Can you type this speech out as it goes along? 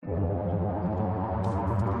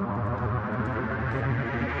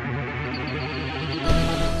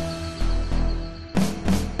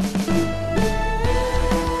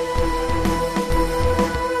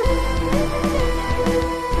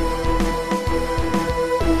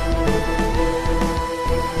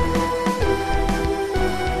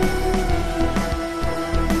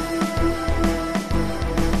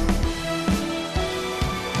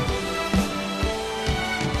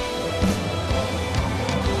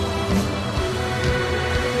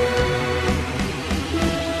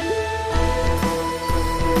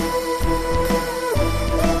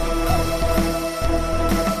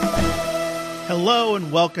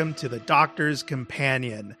and welcome to the Doctor's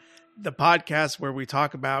Companion, the podcast where we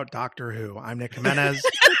talk about Doctor Who. I'm Nick Jimenez.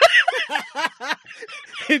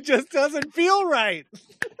 It just doesn't feel right.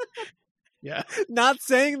 Yeah. Not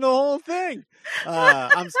saying the whole thing.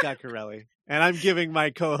 I'm Scott Corelli, and I'm giving my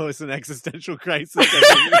co-host an existential crisis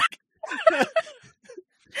every week.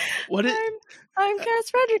 I'm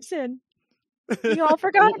Cass Fredrickson. You all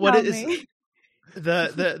forgot about me.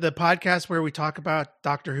 The podcast where we talk about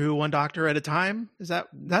Doctor Who one doctor at a time?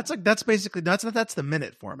 That's the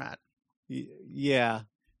minute format. Yeah.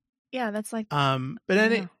 Yeah, that's like but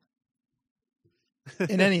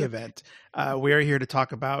in any event, we are here to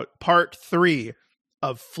talk about part 3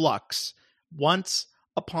 of Flux, Once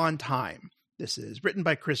Upon Time. This is written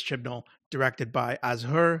by Chris Chibnall, directed by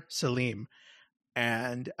Azhur Salim.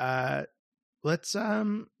 And let's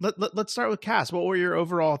start with Cass. What were your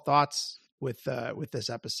overall thoughts with this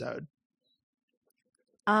episode?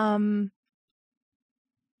 I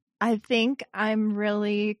think I'm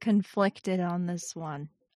really conflicted on this one.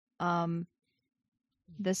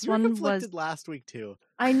 This You were one conflicted was last week too.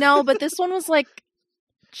 I know, but this one was like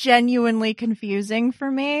genuinely confusing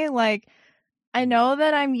for me. Like, I know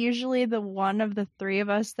that I'm usually the one of the three of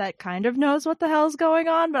us that kind of knows what the hell's going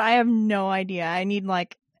on, but I have no idea. I need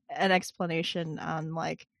like an explanation on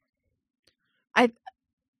like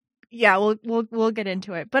we'll get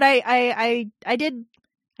into it. But I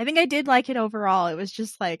think I did like it overall. It was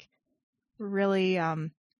just like really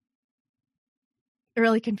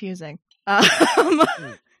really confusing.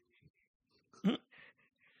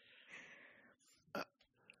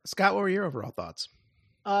 Scott, what were your overall thoughts?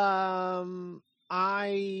 I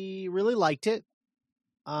really liked it.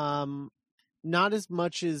 Not as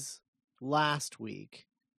much as last week.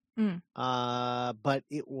 But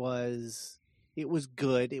it was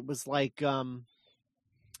good. It was like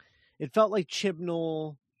it felt like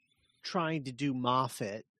Chibnall trying to do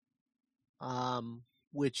Moffat,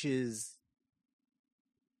 which is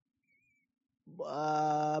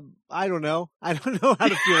I don't know how to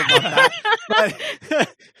feel about that.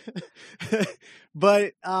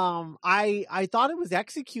 But I thought it was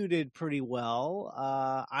executed pretty well.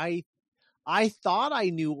 I thought I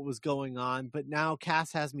knew what was going on, but now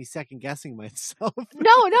Cass has me second guessing myself.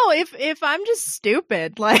 No, if I'm just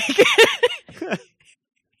stupid, like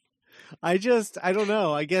I don't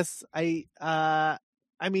know. I guess it was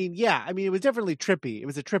definitely trippy. It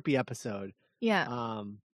was a trippy episode. Yeah.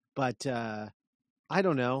 But I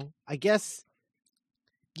don't know. I guess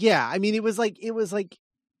yeah, it was like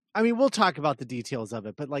we'll talk about the details of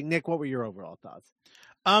it, but like Nick, what were your overall thoughts?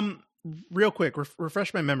 Real quick,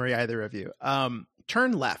 refresh my memory, either of you.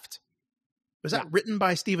 Turn Left. Was that written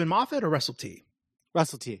by Stephen Moffat or Russell T?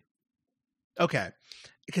 Russell T. Okay.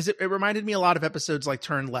 Because it reminded me a lot of episodes like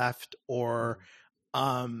Turn Left or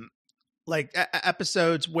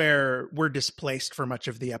episodes where we're displaced for much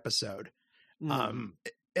of the episode.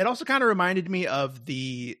 It also kind of reminded me of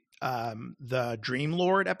the Dream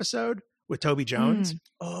Lord episode with Toby Jones.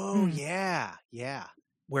 Oh, yeah.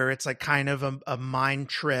 Where it's like kind of a mind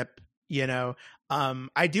trip, you know.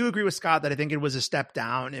 I do agree with Scott that I think it was a step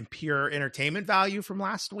down in pure entertainment value from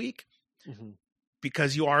last week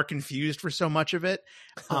because you are confused for so much of it.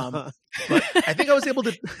 But I think I was able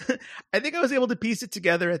to piece it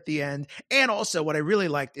together at the end. And also what I really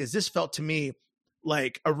liked is this felt to me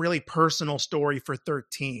like a really personal story for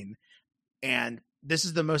 13. And this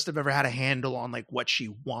is the most I've ever had a handle on like what she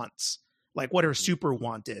wants, like what her super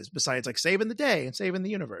want is besides like saving the day and saving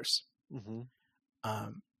the universe.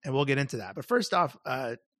 And we'll get into that. But first off,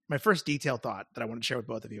 my first detailed thought that I want to share with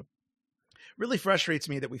both of you really frustrates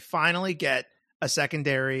me that we finally get a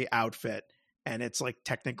secondary outfit and it's like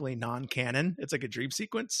technically non-canon. It's like a dream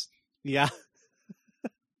sequence. Yeah,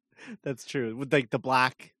 that's true. With like the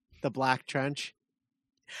black trench.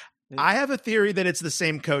 I have a theory that it's the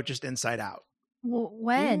same coat, just inside out.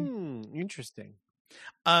 When? Interesting.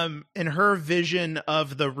 In her vision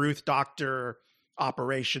of the Ruth Doctor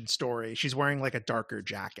operation story, she's wearing like a darker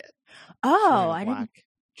jacket. Oh, I didn't. Black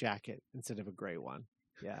jacket instead of a gray one.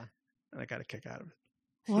 Yeah, and I got a kick out of it.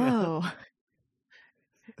 Whoa.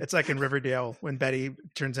 It's like in Riverdale when Betty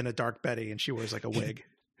turns into Dark Betty and she wears like a wig.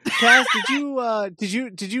 Cass, did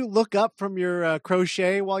you look up from your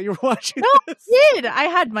crochet while you were watching? No, this? I did. I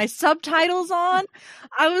had my subtitles on.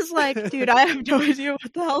 I was like, dude, I have no idea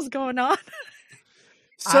what the hell's going on.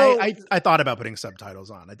 So I thought about putting subtitles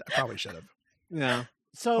on. I probably should have. Yeah.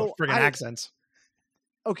 So friggin' accents.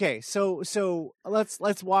 Okay, so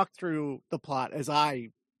let's walk through the plot as I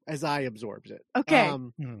absorbed it. Okay.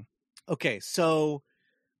 Okay, so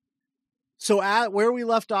at where we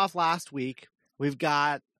left off last week, we've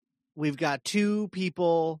got two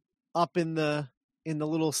people up in the in the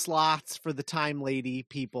little slots for the time lady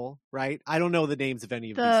people, right? I don't know the names of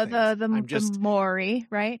any of these things. The Mori,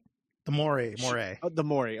 right? The Moray. The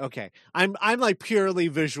Mori. Okay. I'm like purely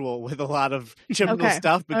visual with a lot of Chibnall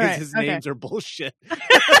stuff because his names are bullshit.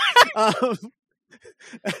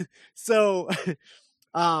 So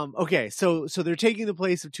they're taking the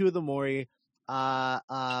place of two of the Mori.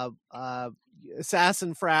 Sass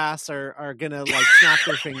and Frass are gonna like snap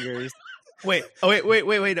their fingers. Wait. A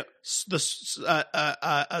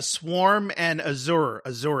Swarm and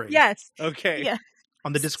Azuri. Yes. Okay. Yeah.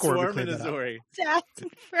 On the Discord, Swarm and Azuri. Sass and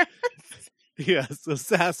Frass. Yeah, so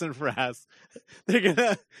Sass and Frass.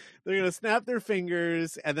 They're gonna snap their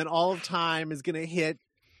fingers, and then all of time is gonna hit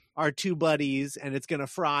our two buddies, and it's gonna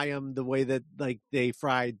fry them the way that like they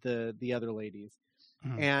fried the other ladies.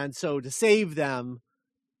 And so to save them,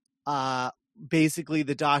 basically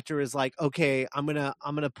the doctor is like, okay, I'm gonna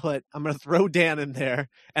throw Dan in there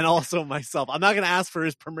and also myself. I'm not gonna ask for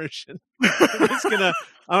his permission.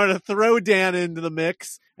 I'm gonna throw Dan into the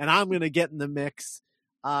mix, and I'm gonna get in the mix,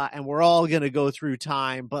 and we're all gonna go through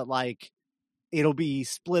time, but like it'll be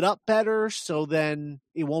split up better, so then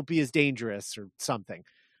it won't be as dangerous or something.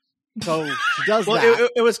 So she does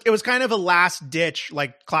that. It was kind of a last ditch,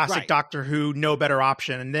 like classic Doctor Who, no better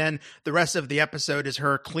option. And then the rest of the episode is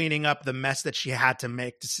her cleaning up the mess that she had to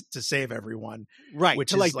make to save everyone. Right.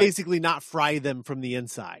 Which to like basically not fry them from the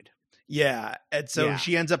inside. Yeah. And so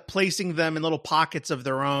she ends up placing them in little pockets of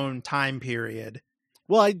their own time period.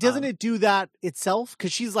 Well, doesn't it do that itself?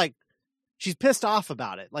 Because she's pissed off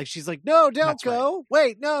about it. Like she's like, no, don't go. Right.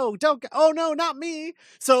 Wait, no, don't go. Oh no, not me.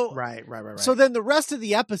 So right. So then the rest of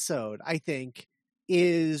the episode, I think,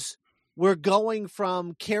 is we're going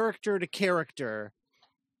from character to character,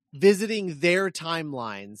 visiting their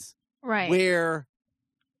timelines, right? Where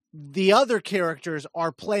the other characters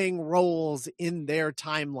are playing roles in their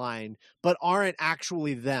timeline, but aren't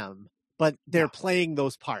actually them. But they're playing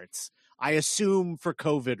those parts. I assume for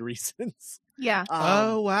COVID reasons. Yeah.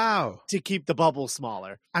 Oh, wow. To keep the bubble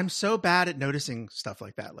smaller. I'm so bad at noticing stuff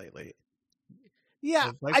like that lately.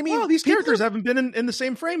 Yeah. Like, I mean, these characters haven't been in the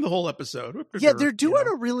same frame the whole episode. Yeah, they're doing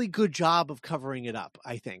a really good job of covering it up,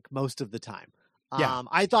 I think, most of the time.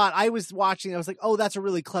 I thought I was watching, I was like, oh, that's a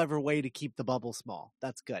really clever way to keep the bubble small.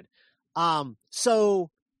 That's good.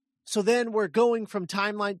 So then we're going from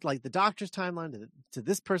timeline, like the Doctor's timeline to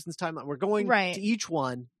this person's timeline. We're going to each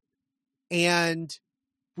one, and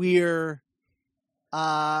we're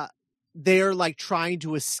they're like trying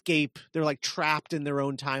to escape. They're like trapped in their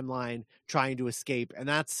own timeline trying to escape, and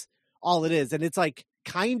that's all it is. And it's like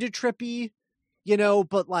kind of trippy,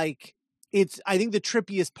 but like I think the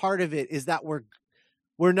trippiest part of it is that we're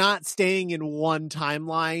not staying in one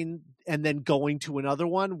timeline and then going to another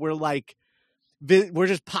one. We're like we're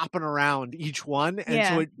just popping around each one, and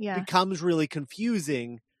so it becomes really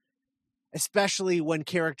confusing, especially when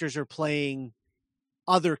characters are playing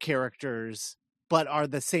other characters but are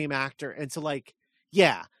the same actor. And so like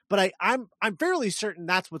but I'm fairly certain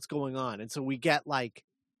that's what's going on. And so we get like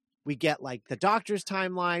the Doctor's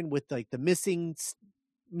timeline with like the missing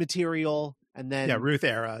material, and then Ruth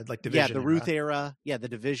era, like Division. The Ruth era, the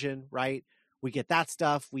Division, right? We get that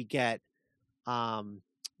stuff. We get I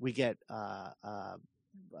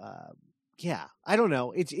don't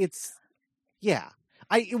know.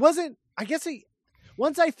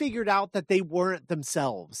 Once I figured out that they weren't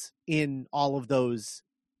themselves in all of those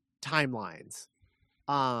timelines.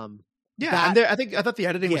 I thought the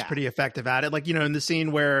editing was pretty effective at it. Like, in the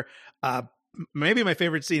scene where maybe my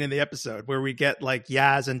favorite scene in the episode, where we get like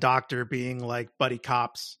Yaz and Doctor being like buddy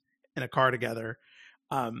cops in a car together.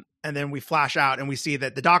 And then we flash out and we see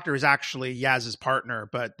that the Doctor is actually Yaz's partner,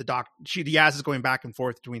 but Yaz is going back and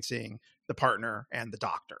forth between seeing the partner and the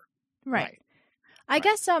Doctor. Right. I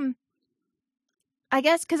guess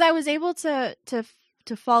because I was able to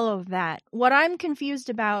follow that. What I'm confused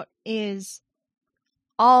about is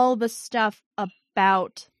all the stuff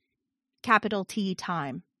about capital T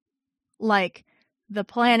time, like the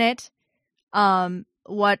planet,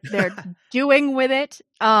 what they're doing with it.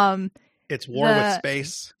 It's war with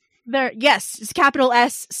space. It's capital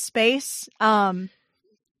S space. I'm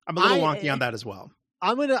a little wonky on that as well.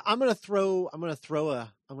 I'm gonna throw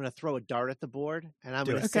a dart at the board, and I'm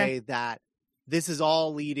gonna say that this is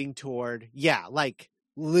all leading toward, like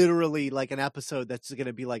literally like an episode that's going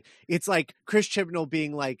to be like, it's like Chris Chibnall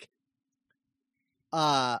being like,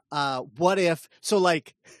 what if, so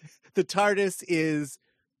like the TARDIS is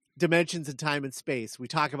dimensions and time and space. We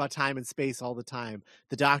talk about time and space all the time.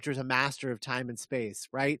 The Doctor is a master of time and space,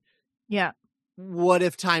 right? Yeah. What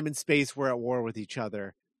if time and space were at war with each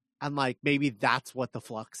other? And like, maybe that's what the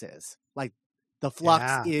flux is. Like the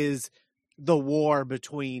flux is the war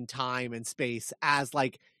between time and space as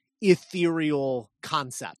like ethereal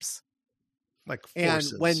concepts. Like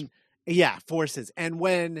forces. And forces. And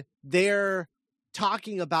when they're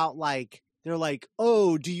talking about like, they're like,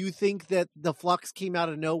 oh, do you think that the flux came out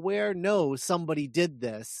of nowhere? No, somebody did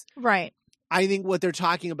this. Right. I think what they're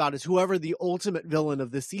talking about is whoever the ultimate villain of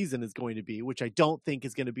this season is going to be, which I don't think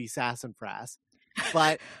is going to be Sassafras.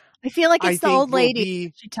 But I feel like it's the old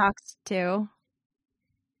lady she talks to.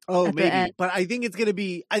 Oh, maybe. But I think it's going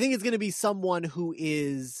to be someone who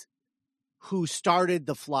started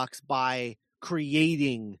the flux by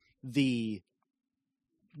creating the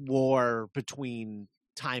war between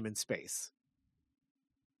time and space,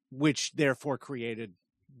 which therefore created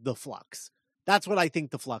the flux. That's what I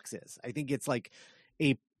think the flux is. I think it's like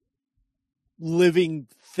a living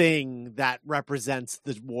thing that represents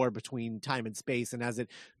the war between time and space, and as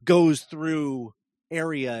it goes through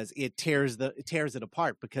areas, it tears it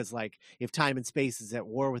apart, because like if time and space is at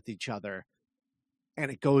war with each other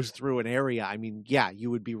and it goes through an area, I mean, yeah,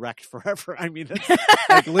 you would be wrecked forever. I mean, that's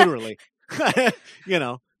like literally, you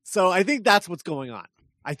know. So I think that's what's going on.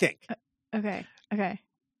 I think. Okay.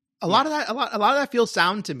 A lot of that feels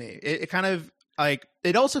sound to me. It kind of like,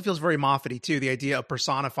 it also feels very Moffat-y too. The idea of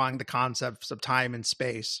personifying the concepts of time and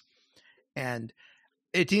space, and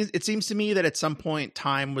it seems to me that at some point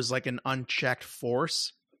time was like an unchecked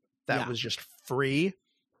force that was just free,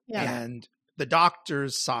 and the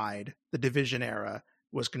Doctor's side, the Division era,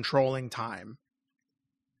 was controlling time.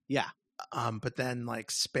 Yeah. But then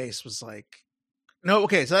like space was like, no,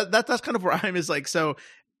 okay, so that's kind of where I'm is like, so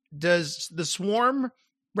does the swarm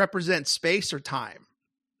represent space or time?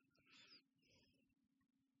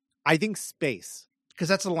 I think space. Because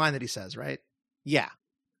that's the line that he says, right? Yeah.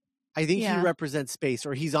 I think he represents space,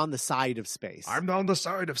 or he's on the side of space. I'm on the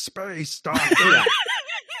side of space, Doctor.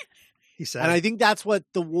 He said. And I think that's what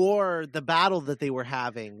the battle that they were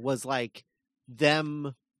having was like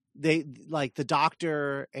them, they like the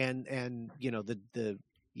Doctor and you know, the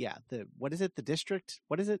what is it? The district?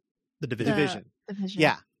 What is it? The division.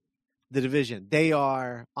 Yeah. The division. They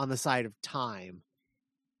are on the side of time,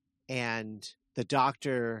 and the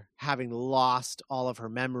Doctor, having lost all of her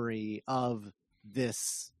memory of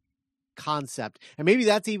this concept, and maybe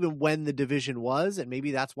that's even when the division was, and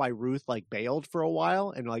maybe that's why Ruth like bailed for a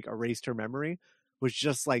while and like erased her memory, was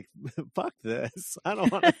just like, fuck this, I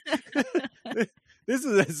don't want to. this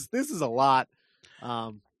is a lot.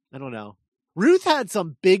 I don't know. Ruth had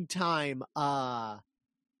some big time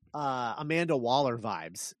Amanda Waller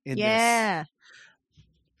vibes in this.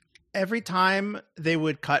 Every time they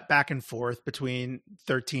would cut back and forth between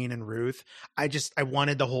 13 and Ruth, I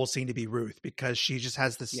wanted the whole scene to be Ruth, because she just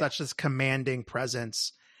has such this commanding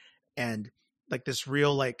presence, and like this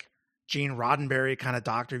real like Gene Roddenberry kind of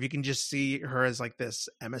Doctor. If you can just see her as like this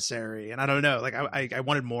emissary, and I don't know, like I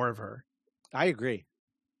wanted more of her. I agree.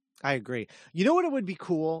 You know what it would be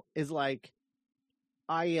cool is like,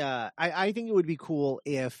 I think it would be cool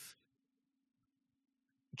if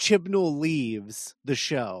Chibnall leaves the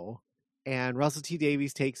show and Russell T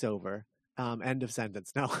Davies takes over. End of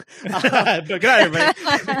sentence. No. Good night, everybody.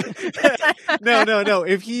 No.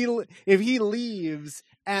 If he leaves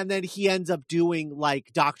and then he ends up doing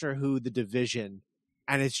like Doctor Who, the Division,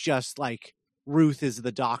 and it's just like Ruth is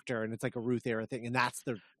the Doctor, and it's like a Ruth era thing, and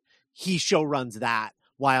he show runs that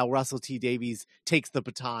while Russell T Davies takes the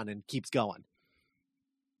baton and keeps going.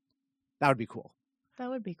 That would be cool.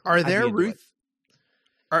 Are there Ruth?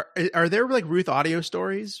 Are there like Ruth audio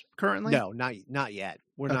stories currently? No, not yet.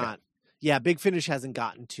 We're not. Yeah, Big Finish hasn't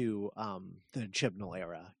gotten to the Chibnall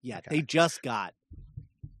era yet. Okay.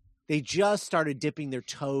 They just started dipping their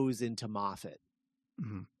toes into Moffat.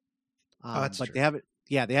 Mm-hmm. But true.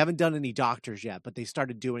 They haven't done any Doctors yet, but they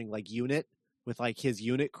started doing like Unit with like his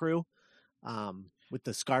Unit crew, with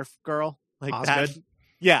the Scarf Girl, like Osgood. That.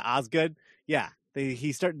 Yeah, Osgood. Yeah. They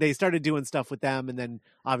started doing stuff with them, and then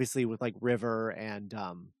obviously with like River and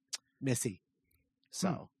Missy.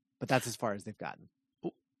 So, but that's as far as they've gotten.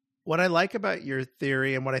 What I like about your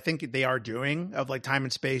theory, and what I think they are doing, of like time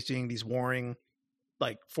and space doing these warring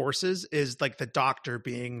like forces, is like the Doctor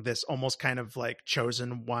being this almost kind of like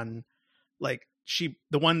chosen one, like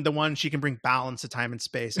the one she can bring balance to time and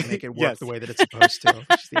space and make it work the way that it's supposed to.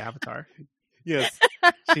 She's the Avatar. Yes,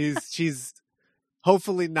 she's.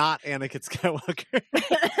 Hopefully not Anakin Skywalker.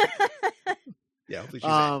 Yeah, hopefully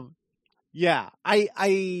she's yeah,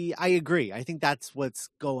 I agree. I think that's what's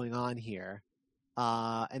going on here.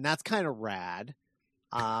 And that's kind of rad.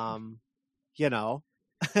 You know.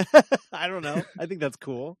 I don't know. I think that's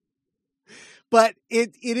cool. But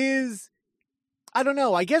it is, I don't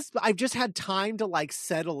know. I guess I've just had time to like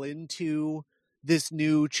settle into this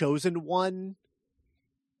new Chosen One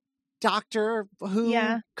Doctor Who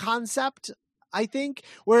concept, I think.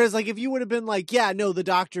 Whereas like if you would have been like, yeah, no, the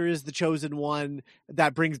Doctor is the chosen one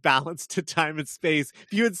that brings balance to time and space.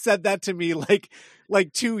 If you had said that to me like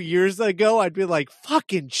 2 years ago, I'd be like,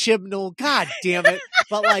 fucking Chibnall, god damn it.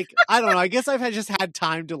 But like, I don't know. I guess I've just had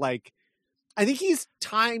time to like, I think he's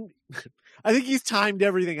timed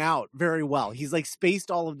everything out very well. He's like spaced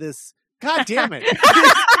all of this. God damn it.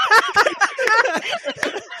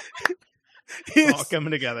 It's all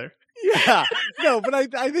coming together. Yeah, no, but I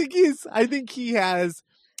think he has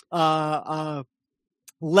let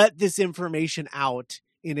this information out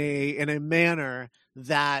in a manner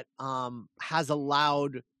that has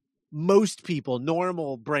allowed most people,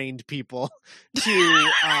 normal brained people, to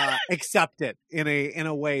accept it in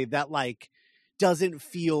a way that like doesn't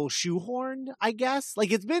feel shoehorned, I guess.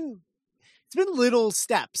 Like it's been little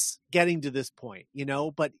steps getting to this point, you know,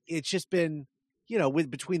 but it's just been, you know,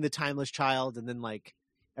 between the Timeless Child and then like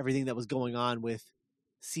everything that was going on with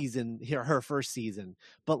her first season.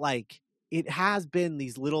 But like it has been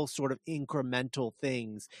these little sort of incremental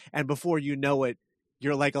things, and before you know it,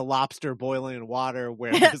 you're like a lobster boiling in water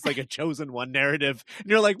where there's like a chosen one narrative, and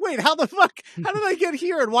you're like, wait, how did I get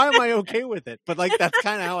here, and why am I okay with it? But like that's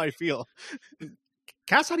kind of how I feel.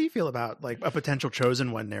 Cass, how do you feel about like a potential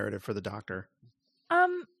chosen one narrative for the Doctor?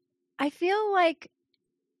 I feel like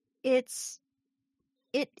it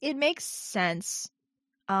makes sense.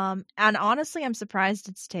 And honestly, I'm surprised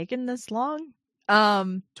it's taken this long.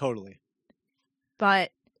 Totally.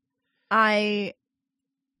 But I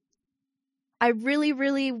really,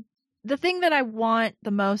 really, the thing that I want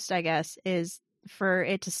the most, I guess, is for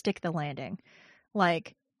it to stick the landing.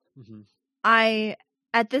 Like,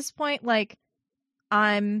 at this point, like,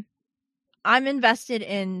 I'm invested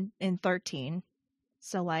in 13.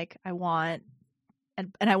 So like, I want,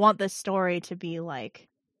 and I want this story to be like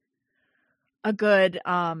a good,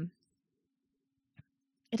 it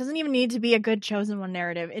doesn't even need to be a good chosen one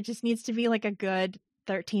narrative. It just needs to be like a good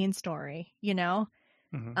 13 story, you know?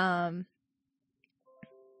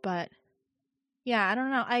 But yeah, I don't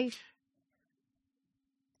know. I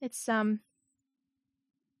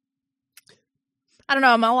don't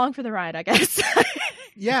know. I'm along for the ride, I guess.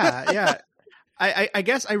 Yeah. I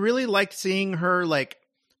guess I really liked seeing her like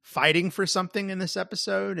fighting for something in this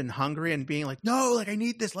episode and hungry and being like, no, like I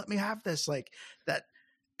need this. Let me have this. Like that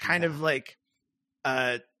kind of like,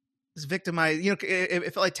 victimized, you know,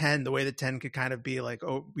 it felt like 10, the way that 10 could kind of be like,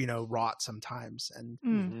 oh, you know, wrought sometimes.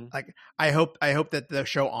 And like, I hope that the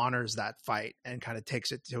show honors that fight and kind of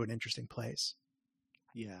takes it to an interesting place.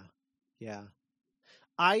 Yeah. Yeah.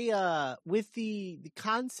 I, with the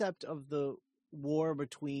concept of the war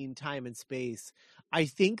between time and space, I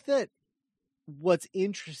think that what's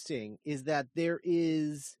interesting is that there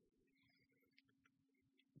is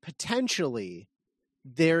potentially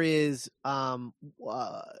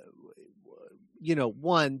you know,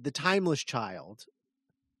 one, the Timeless Child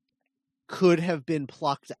could have been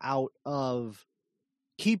plucked out of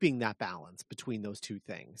keeping that balance between those two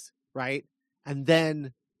things, right? And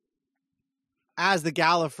then as the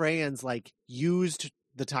Gallifreyans like used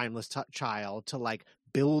the Timeless Child to like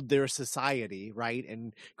build their society, right,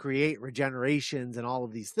 and create regenerations and all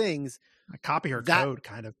of these things, copy her code,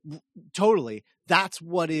 kind of. Totally. That's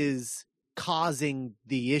what is causing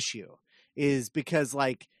the issue, is because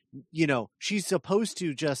like, you know, she's supposed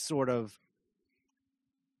to just sort of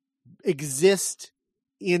exist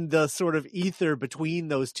in the sort of ether between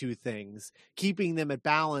those two things, keeping them at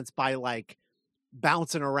balance by like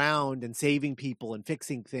bouncing around and saving people and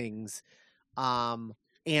fixing things. And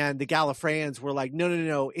the Gallifreyans were like,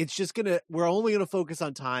 no, it's just we're only going to focus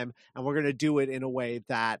on time, and we're going to do it in a way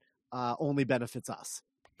that only benefits us,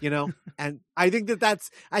 you know? And I think that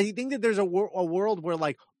there's a world where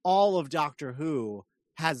like all of Doctor Who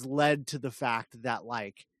has led to the fact that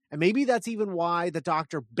like, and maybe that's even why the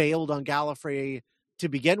Doctor bailed on Gallifrey to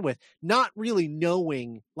begin with, not really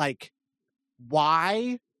knowing like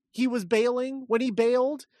why he was bailing when he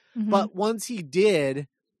bailed. But once he did,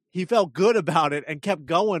 he felt good about it and kept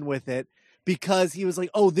going with it because he was like,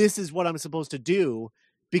 oh, this is what I'm supposed to do,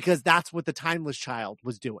 because that's what the Timeless Child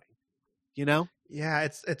was doing, you know? Yeah,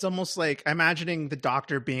 it's almost like I'm imagining the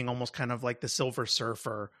Doctor being almost kind of like the Silver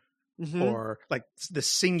Surfer, or like the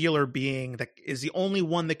singular being that is the only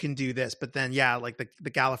one that can do this. But then, yeah, like the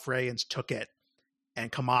Gallifreyans took it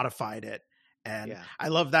and commodified it. And I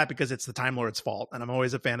love that because it's the Time Lord's fault. And I'm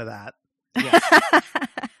always a fan of that. Yes.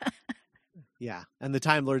 Yeah. And the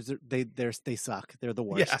Time Lords, they suck. They're the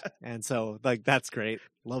worst. Yeah. And so like, that's great.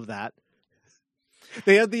 Love that.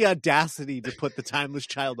 They had the audacity to put the Timeless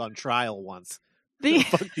Child on trial once.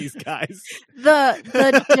 Fuck these guys.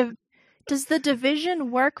 Does the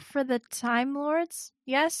division work for the Time Lords?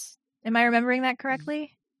 Yes? Am I remembering that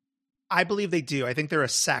correctly? I believe they do. I think they're a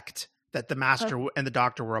sect that the Master and the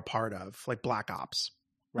Doctor were a part of, like Black Ops.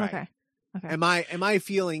 Right. Okay. And my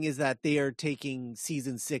feeling is that they are taking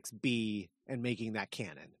season 6B and making that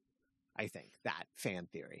canon. I think that fan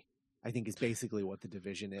theory, I think, is basically what the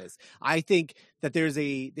division is. I think that there's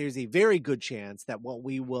a very good chance that what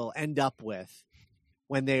we will end up with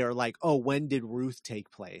when they are like, oh, when did Ruth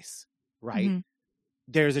take place? Right. Mm-hmm.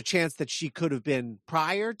 There's a chance that she could have been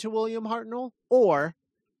prior to William Hartnell, or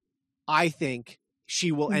I think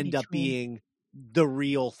she will end up being the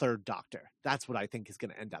real third Doctor. That's what I think is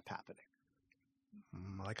going to end up happening.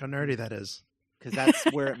 I like how nerdy that is. Because that's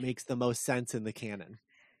where it makes the most sense in the canon.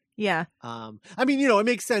 Yeah. I mean, it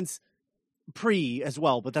makes sense pre as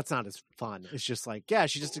well, but that's not as fun. It's just like, yeah,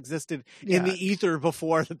 she just existed in the ether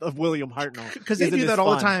before of William Hartnell. Because they do that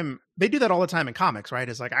all the time. They do that all the time in comics, right?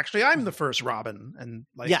 It's like, actually, I'm the first Robin, and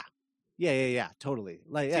like, yeah, totally.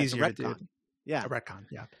 Like, yeah, it's a retcon. Yeah, a retcon.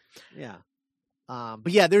 Yeah.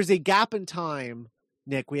 But yeah, there's a gap in time,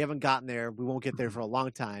 Nick. We haven't gotten there. We won't get there for a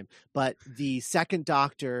long time. But the second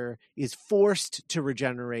Doctor is forced to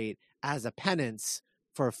regenerate as a penance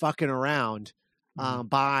for fucking around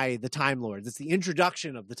by the Time Lords. It's the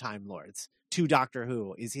introduction of the Time Lords to Doctor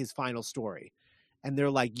Who is his final story. And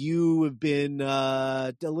they're like, you have been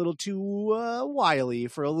a little too wily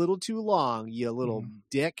for a little too long, you little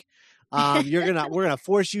dick. We're gonna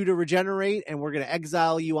force you to regenerate, and we're gonna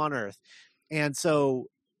exile you on Earth. And so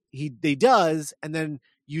they does, and then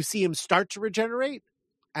you see him start to regenerate,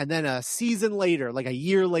 and then a season later, like a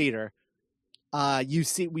year later, you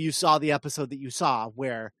saw the episode that you saw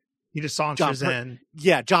where he just saunters in.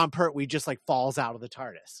 Yeah, John Pertwee just like falls out of the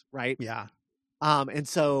TARDIS, right? Yeah. And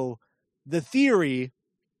so the theory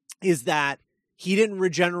is that he didn't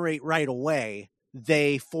regenerate right away.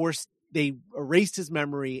 They erased his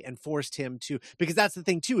memory and forced him to, because that's the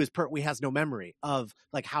thing too, is Pertwee has no memory of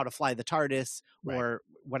like how to fly the TARDIS or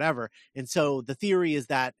whatever. And so the theory is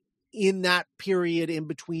that in that period, in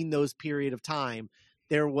between those period of time,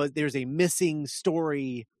 there's a missing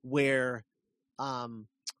story where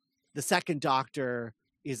the second Doctor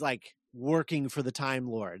is like working for the Time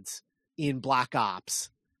Lords in Black Ops.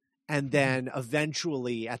 And then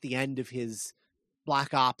eventually at the end of his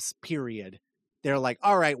Black Ops period, they're like,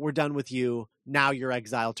 all right, we're done with you. Now you're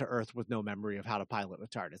exiled to Earth with no memory of how to pilot a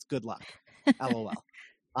TARDIS. Good luck. LOL.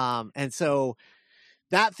 And so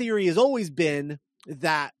that theory has always been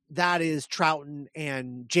that is Troughton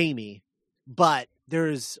and Jamie. But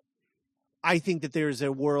I think that there's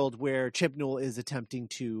a world where Chibnall is attempting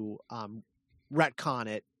to retcon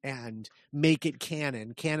it and make it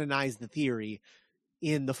canonize the theory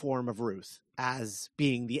in the form of Ruth as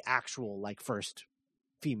being the actual like first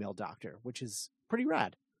female Doctor, which is pretty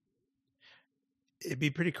rad. It'd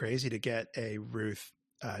be pretty crazy to get a Ruth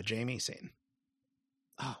Jamie scene.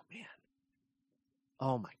 Oh man.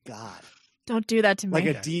 Oh my God. Don't do that to me. Like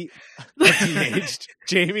a de-aged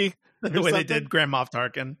Jamie. The way they did Grand Moff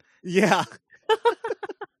Tarkin. Yeah.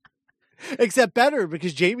 Except better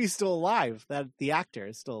because Jamie's still alive. That the actor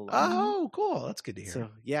is still alive. Oh, cool. That's good to hear. So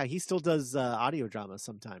yeah, he still does audio dramas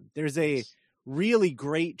sometime. There's a really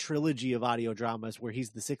great trilogy of audio dramas where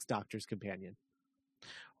he's the Sixth Doctor's companion.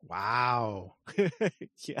 Wow.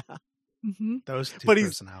 Yeah. Mm-hmm. Those two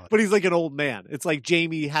personalities. But he's like an old man. It's like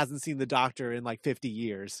Jamie hasn't seen the Doctor in like 50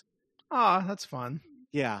 years. Oh, that's fun.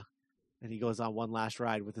 Yeah. And he goes on one last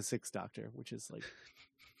ride with the Sixth Doctor, which is like,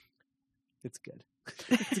 it's good.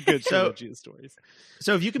 It's a good trilogy of stories.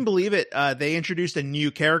 So if you can believe it, they introduced a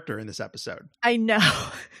new character in this episode. I know.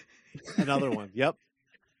 Another one. Yep.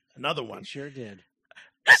 Another one. They sure did.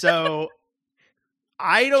 So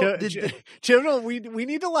I don't. Chibnall, we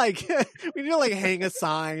need to like hang a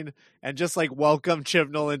sign and just like welcome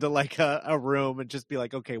Chibnall into like a room and just be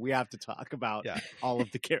like, okay, we have to talk about all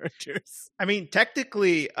of the characters. I mean,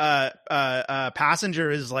 technically,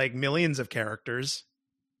 Passenger is like millions of characters.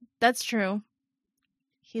 That's true.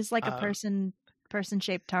 He's like a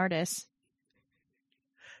person-shaped TARDIS.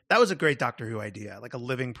 That was a great Doctor Who idea, like a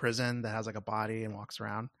living prison that has like a body and walks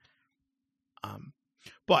around.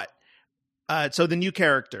 So the new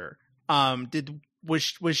character, was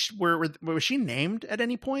she named at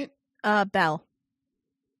any point? Belle.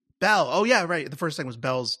 Belle. Oh yeah, right. The first thing was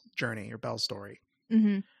Belle's journey or Belle's story.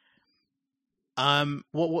 Mm-hmm.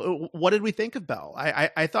 What did we think of Belle?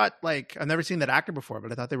 I thought, like, I've never seen that actor before,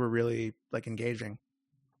 but I thought they were really like engaging.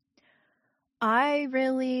 I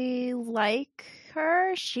really like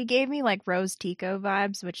her. She gave me like Rose Tico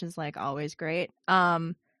vibes, which is like always great.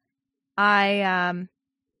 I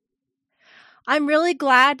I'm really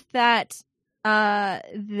glad that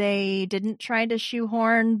they didn't try to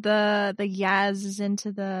shoehorn the Yaz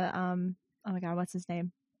into the oh my god, what's his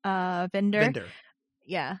name? Vinder.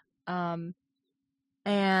 Yeah. And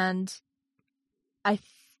I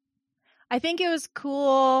think it was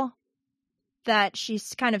cool that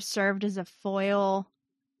she's kind of served as a foil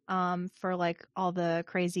for like all the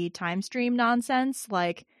crazy time stream nonsense.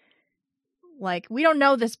 Like we don't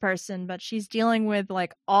know this person, but she's dealing with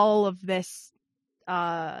like all of this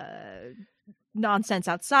nonsense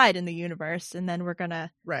outside in the universe, and then we're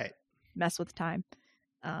gonna mess with time.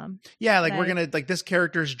 We're gonna like this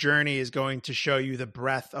character's journey is going to show you the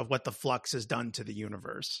breadth of what the Flux has done to the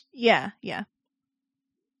universe. Yeah.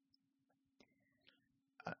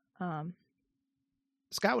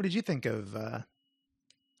 Scott, what did you think of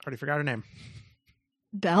already forgot her name.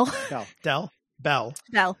 Belle.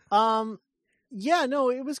 Yeah, no,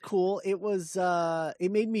 it was cool. It was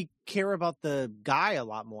it made me care about the guy a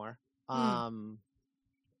lot more. And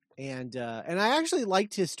I actually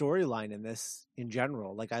liked his storyline in this in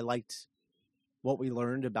general. Like, I liked what we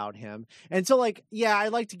learned about him. And so, like, yeah, I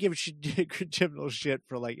like to give Chibnall shit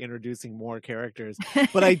for like introducing more characters,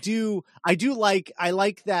 but I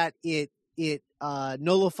like that it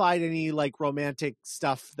nullified any like romantic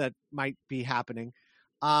stuff that might be happening.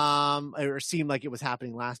 Or seemed like it was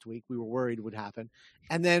happening last week. We were worried would happen.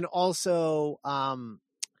 And then also,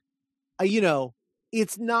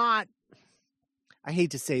 it's not, I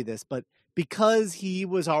hate to say this, but because he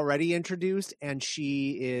was already introduced and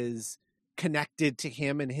she is connected to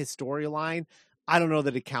him and his storyline, I don't know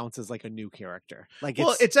that it counts as like a new character. Like,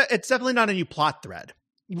 it's definitely not a new plot thread.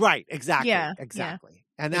 Right. Exactly. Yeah. Exactly.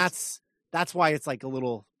 Yeah. And that's why it's like a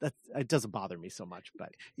little, it doesn't bother me so much,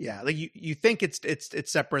 but yeah, like you think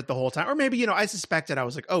it's separate the whole time, or maybe, I suspected, I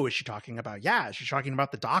was like, oh, is she talking about, is she talking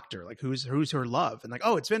about the doctor? Like, who's her love? And like,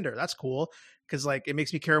 oh, it's Vinder. That's cool. Cause like, it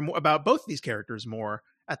makes me care more about both these characters more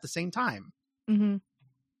at the same time. Mm-hmm.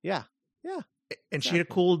 Yeah. Yeah. And exactly. She had a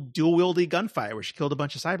cool dual wieldy gunfight where she killed a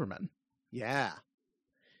bunch of Cybermen. Yeah.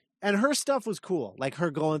 And her stuff was cool. Like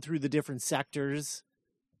her going through the different sectors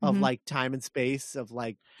of like time and space of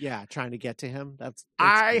like, trying to get to him.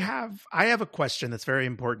 I have a question that's very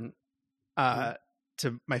important to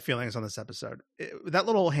my feelings on this episode. That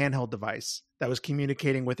little handheld device that was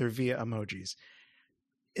communicating with her via emojis,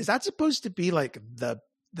 is that supposed to be like the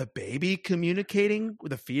baby communicating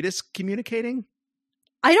with the fetus communicating?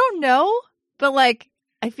 I don't know, but like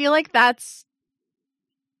I feel like that's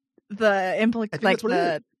the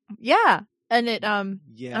implication. Yeah. And it I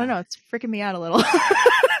don't know, it's freaking me out a little.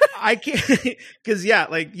 I can't, because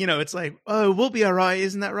it's like, oh, we'll be all right,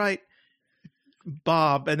 isn't that right,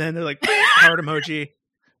 Bob? And then they're like, heart emoji,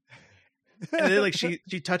 and then like she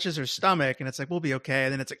touches her stomach, and it's like, we'll be okay.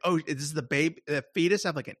 And then it's like, oh, is the baby, the fetus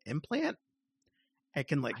have like an implant? It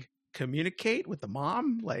can like communicate with the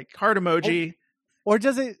mom, like heart emoji, or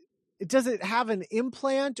does it have an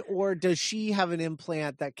implant, or does she have an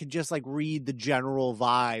implant that can just like read the general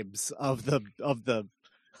vibes of the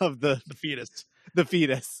fetus? The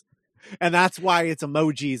fetus. And that's why it's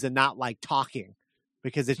emojis and not like talking,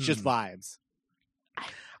 because it's just vibes.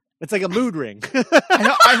 It's like a mood ring.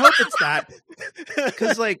 I hope it's that,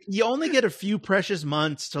 because like you only get a few precious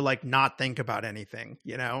months to like not think about anything,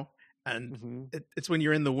 and it's when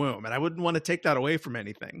you're in the womb, and I wouldn't want to take that away from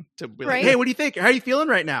anything to be like, hey, what do you think? How are you feeling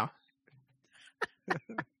right now?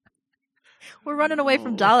 We're running away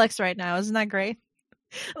from Daleks right now. Isn't that great?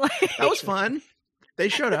 That was fun. They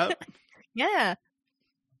showed up. Yeah.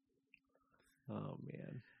 Oh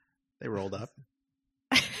man, they rolled up.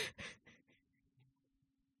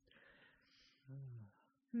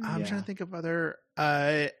 I'm trying to think of other.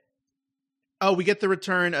 We get the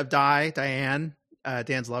return of Diane,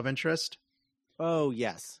 Dan's love interest. Oh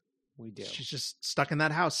yes, we do. She's just stuck in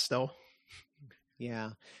that house still.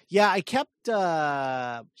 Yeah. I kept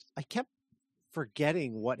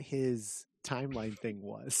forgetting what his timeline thing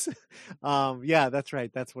was. That's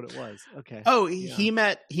right, that's what it was. Okay. Oh, he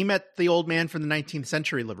met the old man from the 19th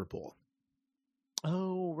century Liverpool.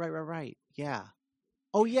 Oh, right. Yeah.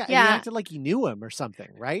 Oh yeah, and he acted like he knew him or something,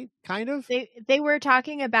 right? Kind of. They were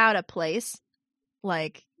talking about a place,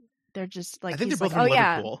 like they're just like, I think they're both from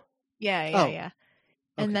Liverpool. Yeah.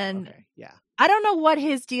 And then yeah, I don't know what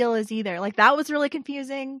his deal is either. Like that was really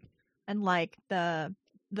confusing, and like the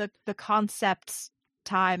concepts,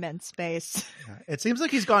 time and space. Yeah. It seems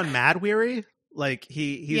like he's gone mad weary. Like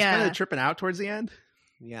he's kind of tripping out towards the end.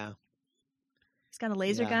 Yeah, he's got a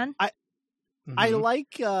laser gun. I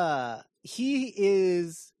like he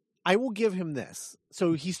is. I will give him this.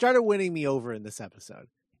 So he started winning me over in this episode.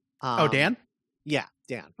 Dan? Yeah,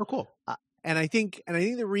 Dan. Oh, cool. And I think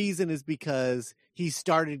the reason is because he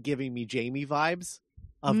started giving me Jamie vibes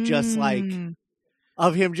of just like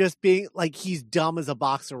of him just being like he's dumb as a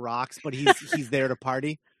box of rocks, but he's there to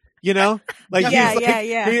party. You know? Like Yeah, he's like,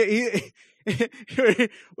 yeah.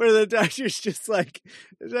 where the doctor's just like,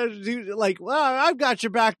 well, I've got your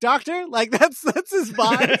back, doctor. Like that's his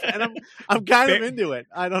vibe, and I'm kind of into it.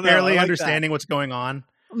 I don't know, barely like understanding what's going on.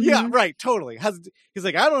 Yeah, right, totally. He's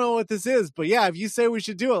like, I don't know what this is, but yeah, if you say we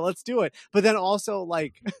should do it, let's do it. But then also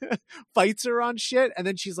like fights her on shit, and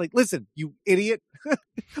then she's like, listen, you idiot,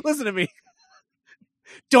 listen to me,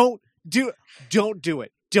 don't do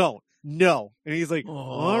it, don't. No. And he's like,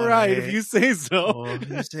 all right, if you say so.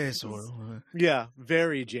 Yeah,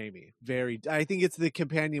 very Jamie. I think it's the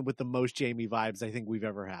companion with the most Jamie vibes I think we've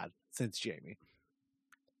ever had since Jamie.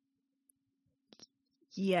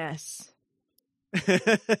 Yes.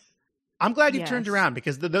 I'm glad you turned around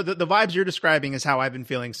because the vibes you're describing is how I've been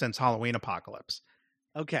feeling since Halloween Apocalypse.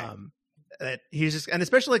 Okay. That he's just, and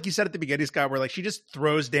especially like you said at the beginning, Scott, where like she just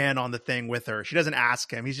throws Dan on the thing with her. She doesn't ask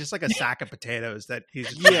him. He's just like a sack of potatoes that he's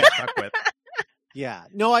just stuck with. Yeah.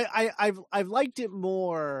 No, I've liked it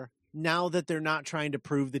more now that they're not trying to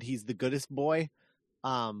prove that he's the goodest boy.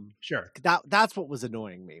 Sure. That's what was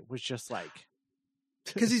annoying me, was just like,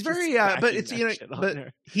 because he's very but it's, you know,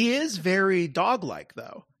 but he is very dog-like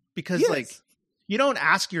though, because like you don't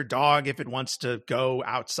ask your dog if it wants to go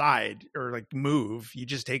outside or like move. You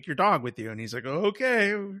just take your dog with you, and he's like,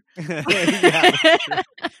 okay.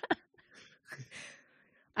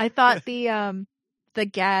 I thought the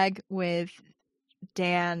gag with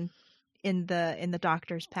Dan in the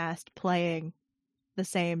doctor's past playing the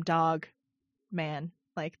same dog man,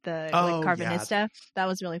 like the like Carvanista, that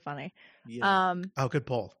was really funny. Yeah. Good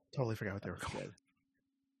pull. Totally forgot what they were called.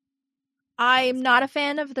 I'm not a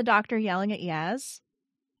fan of the doctor yelling at Yaz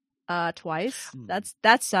twice.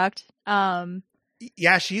 That sucked.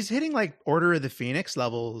 Yeah, she's hitting like Order of the Phoenix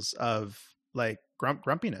levels of like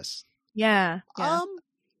grumpiness. Yeah.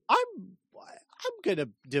 I'm gonna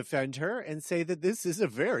defend her and say that this is a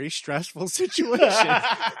very stressful situation.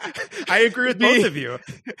 I agree with both of you.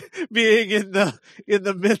 Being in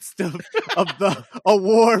the midst of a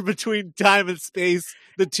war between time and space,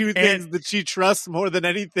 the two things that she trusts more than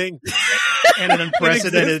anything, and an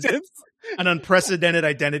unprecedented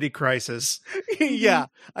identity crisis. Yeah,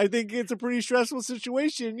 I think it's a pretty stressful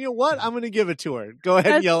situation. You know what? I'm gonna give it to her. Go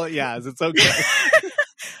ahead and yell at Yaz. It's okay.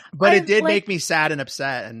 But it did make me sad and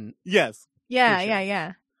upset. And yes. Yeah, sure.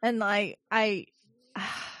 Yeah. And like I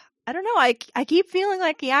don't know. I keep feeling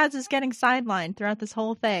like Yaz is getting sidelined throughout this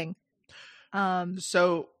whole thing.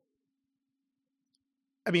 So,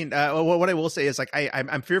 I mean, what I will say is like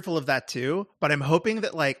I'm fearful of that too. But I'm hoping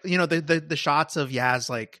that like, you know, the shots of Yaz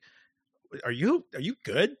like, are you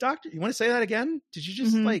good, Doctor? You want to say that again? Did you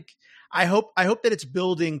just like? I hope that it's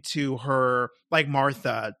building to her like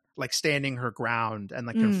Martha, like standing her ground and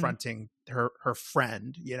like confronting her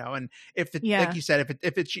friend, you know. And if it, like you said,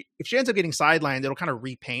 if she ends up getting sidelined, it'll kind of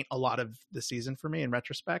repaint a lot of the season for me in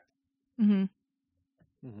retrospect.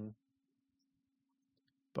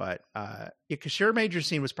 But because her major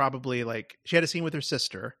scene was probably like she had a scene with her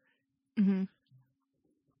sister. And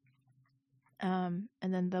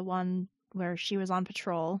then the one where she was on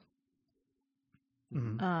patrol.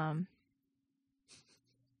 That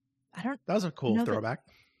was a cool throwback.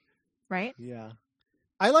 Right? Yeah.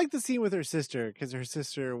 I like the scene with her sister because her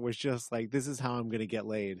sister was just like, this is how I'm going to get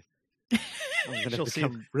laid. I'm going to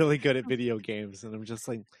become really good at video games. And I'm just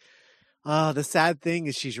like, the sad thing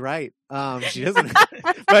is she's right. She doesn't,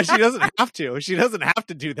 but she doesn't have to. She doesn't have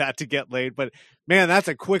to do that to get laid. But man, that's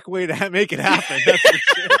a quick way to make it happen. That's for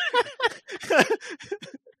sure.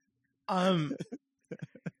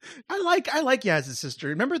 I like Yaz's sister.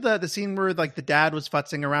 Remember the scene where like the dad was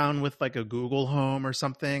futzing around with like a Google Home or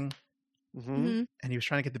something, and he was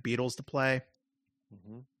trying to get the Beatles to play.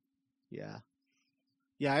 Yeah,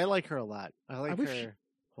 I like her a lot. I like her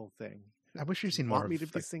whole thing. I wish you'd seen more. Want me to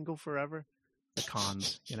be single forever? The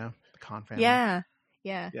Cons, you know, the Con family. Yeah.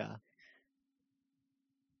 I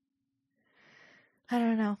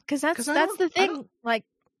don't know, because that's the thing. Like,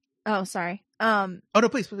 oh, sorry. Oh no,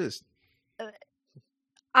 please.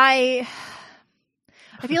 I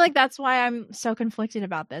feel like that's why I'm so conflicted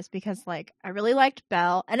about this, because like I really liked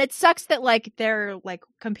Belle, and it sucks that like they're like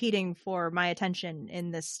competing for my attention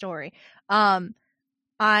in this story. But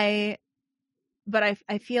I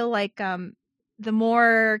feel like the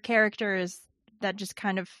more characters that just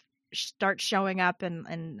kind of start showing up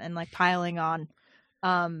and like piling on,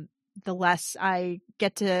 the less I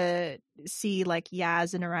get to see like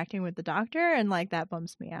Yaz interacting with the Doctor, and like that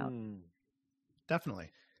bums me out. Definitely.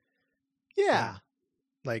 Yeah.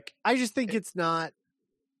 Like, I just think it's not.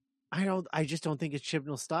 I just don't think it's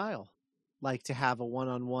Chibnall's style. Like to have a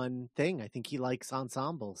one-on-one thing. I think he likes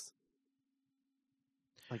ensembles.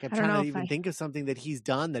 Like I'm trying to even think of something that he's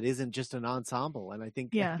done that isn't just an ensemble, and I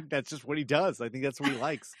think that's just what he does. I think that's what he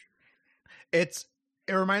likes. It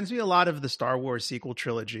reminds me a lot of the Star Wars sequel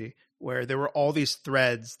trilogy, where there were all these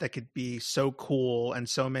threads that could be so cool, and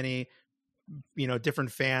so many,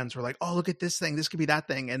 different fans were like, "Oh, look at this thing! This could be that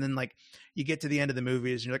thing." And then like you get to the end of the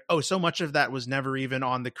movies, and you're like, "Oh, so much of that was never even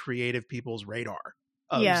on the creative people's radar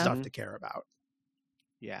of stuff to care about."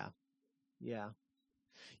 Yeah.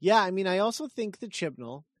 I mean, I also think that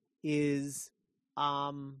Chibnall is,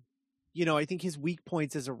 I think his weak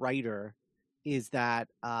points as a writer is that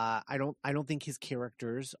I don't think his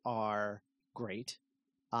characters are great,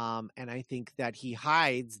 and I think that he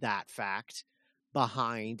hides that fact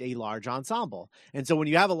behind a large ensemble. And so when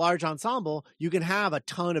you have a large ensemble, you can have a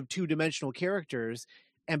ton of two-dimensional characters,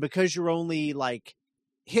 and because you're only like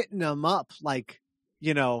hitting them up like,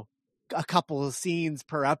 a couple of scenes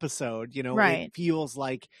per episode, it feels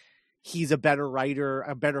like he's a better writer,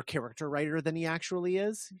 a better character writer than he actually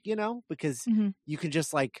is, because you can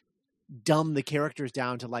just like dumb the characters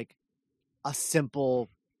down to like a simple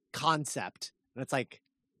concept. And it's like,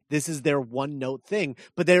 this is their one note thing,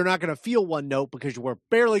 but they're not going to feel one note because we're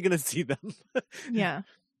barely going to see them. Yeah.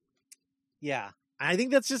 Yeah. I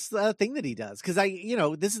think that's just a thing that he does. Cause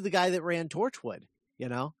this is the guy that ran Torchwood,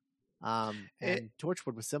 and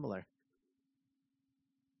Torchwood was similar.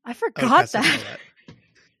 I forgot that.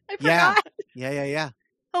 I forgot. Yeah.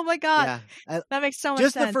 Oh my God. Yeah. That makes so much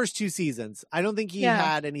sense. Just the first 2 seasons. I don't think he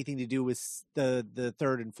had anything to do with the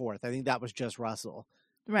third and fourth. I think that was just Russell.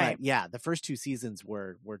 Right. But the first 2 seasons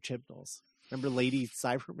were Chibnall's. Remember Lady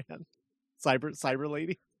Cyberman? Cyber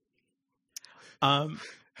Lady?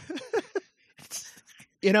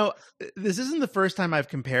 This isn't the first time I've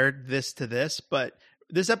compared this to this, but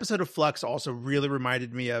this episode of Flux also really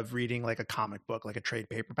reminded me of reading like a comic book, like a trade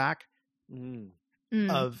paperback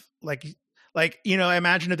of like,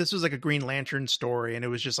 imagine if this was like a Green Lantern story and it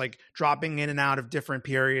was just like dropping in and out of different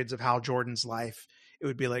periods of Hal Jordan's life. It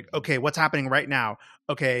would be like, okay, what's happening right now?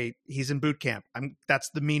 Okay, he's in boot camp. That's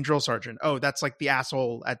the mean drill sergeant. Oh, that's like the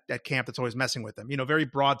asshole at camp that's always messing with him. Very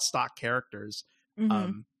broad stock characters.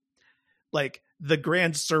 Like the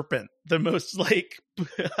Grand Serpent, the most like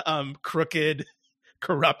crooked,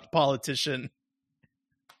 corrupt politician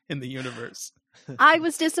in the universe. I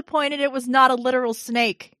was disappointed it was not a literal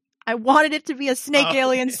snake. I wanted it to be a snake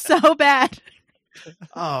alien so bad.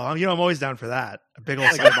 Oh, I'm always down for that. A big old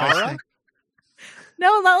snake.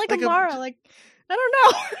 No, not like a Mara. Like, I don't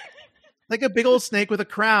know. Like a big old snake with a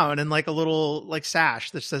crown and like a little like sash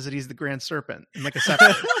that says that he's the Grand Serpent and like a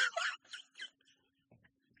scepter.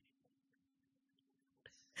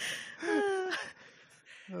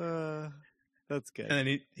 That's good. And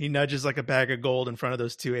then he nudges like a bag of gold in front of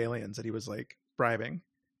those 2 aliens that he was like bribing.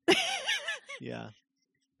 Yeah,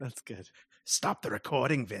 that's good. Stop the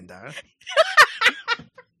recording, Vinda.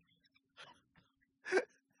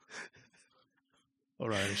 All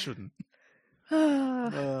right, I shouldn't.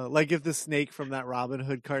 Like if the snake from that Robin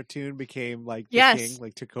Hood cartoon became like the king,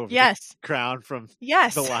 like took over the crown from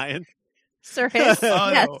the lion. Sir Hiss.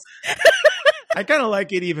 Yes. No. I kind of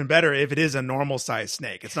like it even better if it is a normal sized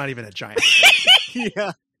snake. It's not even a giant snake.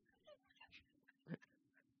 Yeah.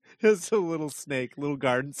 It's a little snake, little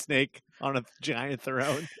garden snake on a giant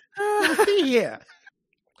throne. Yeah.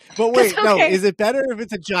 But wait, no, is it better if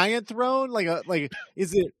it's a giant throne?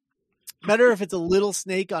 Is it better if it's a little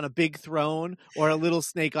snake on a big throne or a little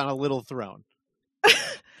snake on a little throne?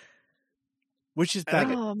 Which is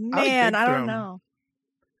better? Oh man, I don't know.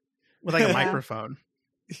 With like a microphone.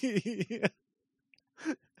 Yeah.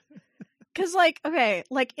 Cause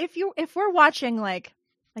if we're watching like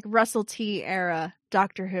Russell T era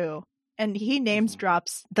Doctor Who and he names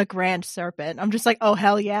drops the Grand Serpent, I'm just like, oh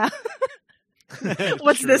hell yeah.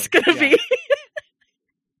 What's this gonna be?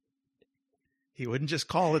 He wouldn't just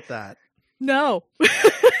call it that. No.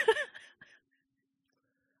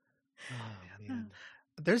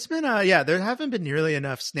 There's been there haven't been nearly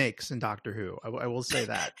enough snakes in Doctor Who. I will say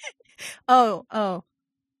that. Oh.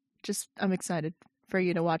 Just I'm excited for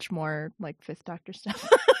you to watch more like 5th Doctor stuff.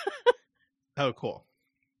 Oh, cool.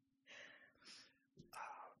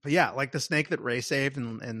 But yeah, like the snake that Rey saved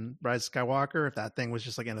in Rise of Skywalker, if that thing was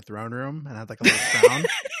just like in a throne room and had like a little crown.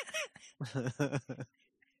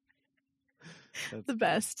 The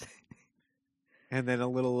best. And then a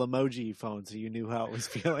little emoji phone so you knew how it was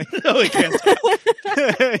feeling. No, it can't talk.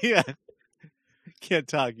 Yeah. Can't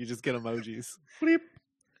talk, you just get emojis.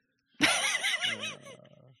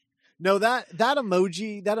 No, that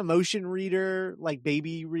emoji, that emotion reader, like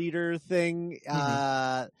baby reader thing,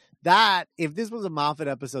 that if this was a Moffat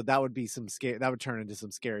episode, that would be that would turn into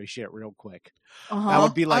some scary shit real quick. That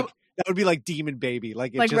would be like Demon Baby,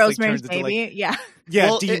 like it like just Rosemary's like turns Baby. Into Yeah.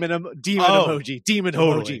 Well, demon totally,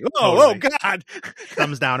 emoji. Oh, totally. oh God.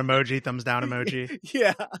 Thumbs down emoji.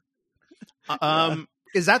 Yeah.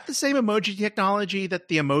 Is that the same emoji technology that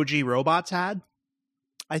the emoji robots had?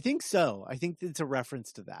 I think so. I think it's a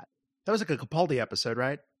reference to that. That was like a Capaldi episode,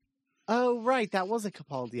 right? Oh, right. That was a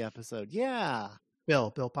Capaldi episode. Yeah.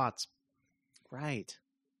 Bill Potts. Right.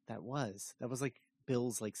 That was like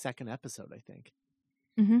Bill's like second episode, I think.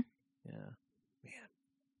 Mm-hmm. Yeah. Man.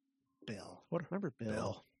 Bill. What? Remember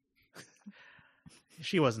Bill?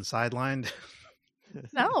 She wasn't sidelined.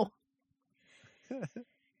 No.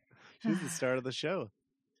 She was the star of the show,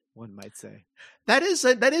 one might say. That is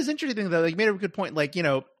interesting though. Like, you made a good point. Like, you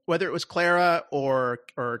know, whether it was Clara or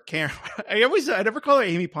Karen, I never call her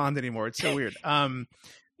Amy Pond anymore. It's so weird.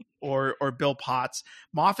 Or Bill Potts.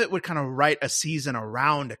 Moffat would kind of write a season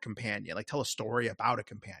around a companion, like tell a story about a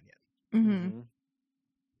companion. Mm-hmm.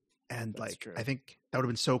 And That's like, true. I think that would have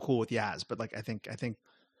been so cool with Yaz, but like, I think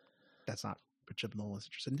that's not what Chibnall is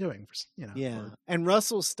interested in doing. For, you know, Yeah. And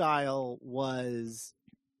Russell's style was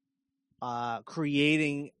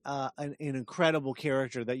creating an incredible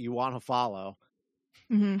character that you want to follow,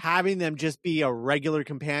 having them just be a regular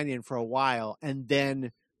companion for a while, and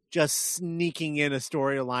then just sneaking in a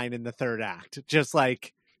storyline in the third act. Just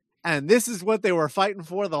like, and this is what they were fighting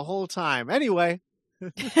for the whole time. Anyway,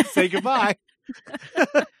 say goodbye.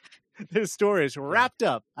 Their story is wrapped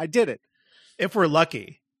up. I did it. If we're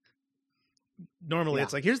lucky. Normally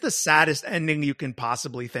it's like, here's the saddest ending you can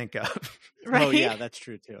possibly think of. Right? Oh yeah, that's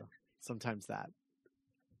true too. Sometimes that.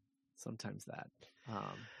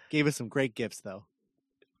 Gave us some great gifts though.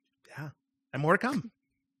 Yeah. And more to come.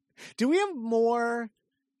 Do we have more?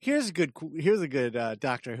 Here's a good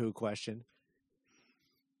Doctor Who question.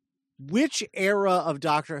 Which era of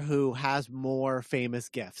Doctor Who has more famous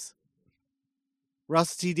gifts?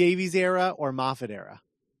 Russell T Davies era or Moffat era?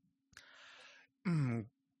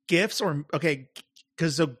 GIFs or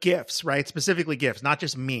because GIFs, right? Specifically GIFs, not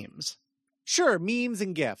just memes. Sure, memes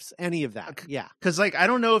and GIFs, any of that. Yeah. Because like I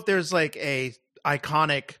don't know if there's like a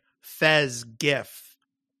iconic Fez GIF,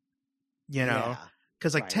 you know?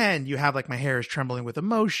 Because like 10, you have like my hair is trembling with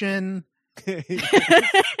emotion.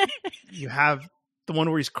 You have the one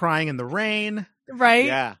where he's crying in the rain. Right?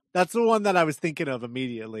 Yeah. That's the one that I was thinking of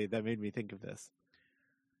immediately that made me think of this.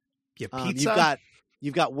 Yeah, pizza.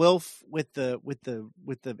 You've got Wilf with the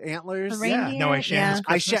antlers. The reindeer? No, I shan't.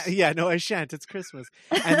 I shan't. Yeah, no, I shan't. It's Christmas.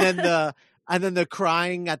 And then the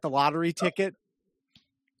crying at the lottery ticket.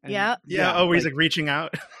 And, yeah. Oh, where he's like reaching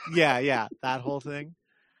out. Yeah, that whole thing.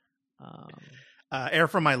 Air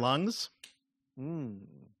from my lungs.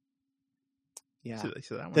 Yeah.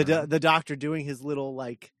 So that one the doctor doing his little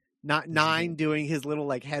like nine doing his little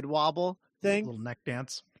like head wobble thing. Little neck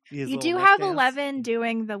dance. You do have 11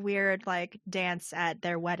 doing the weird like dance at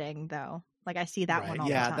their wedding though. Like I see that one all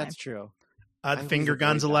the time. Yeah, that's true. The finger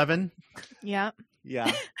guns 11. Yeah.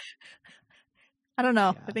 Yeah. I don't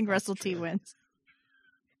know. Yeah, I think Russell T wins.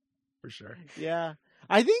 For sure. Yeah.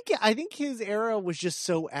 I think his era was just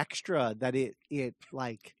so extra that it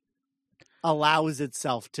like allows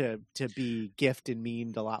itself to be gift and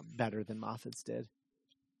memed a lot better than Moffat's did.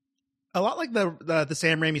 A lot like the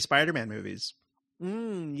Sam Raimi Spider-Man movies.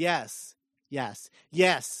 Yes.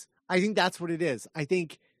 I think that's what it is. I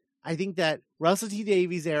think that Russell T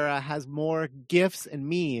Davies' era has more gifs and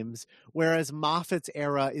memes, whereas Moffat's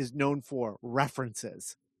era is known for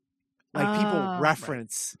references. Like people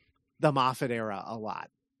reference the Moffat era a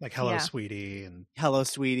lot. Like Hello Sweetie and Hello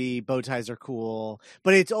Sweetie, bow ties are cool.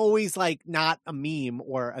 But it's always like not a meme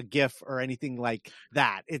or a gif or anything like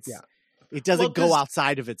that. It doesn't go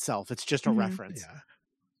outside of itself. It's just a reference. Yeah.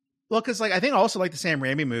 Well, because like I think also like the Sam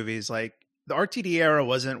Raimi movies, like the RTD era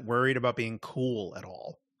wasn't worried about being cool at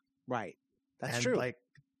all. Right. That's and true. Like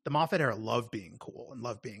the Moffat era loved being cool and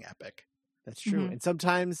loved being epic. That's true. And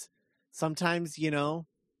sometimes, you know,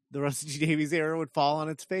 the Russell T Davies era would fall on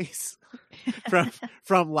its face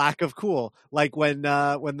from lack of cool. Like when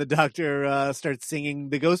the Doctor starts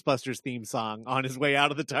singing the Ghostbusters theme song on his way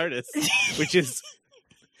out of the TARDIS, which is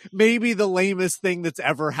maybe the lamest thing that's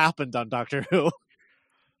ever happened on Doctor Who.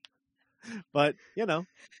 But you know,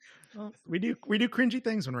 well, we do cringy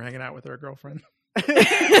things when we're hanging out with our girlfriend.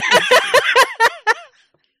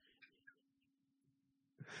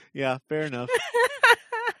 Yeah, fair enough.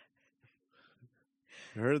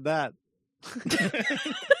 Heard that.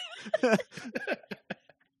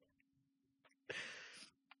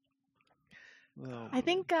 I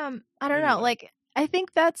think I don't know, like I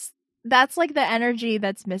think that's like the energy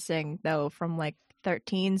that's missing though from like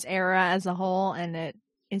 13's era as a whole, and it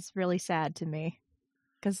is really sad to me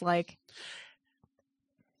because like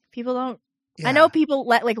people don't. Yeah. I know people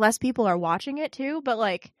like less people are watching it too, but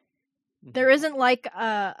like there isn't like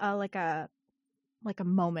a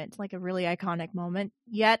moment, like a really iconic moment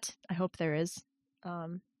yet. I hope there is.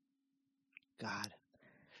 God,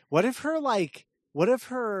 what if her like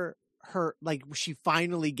she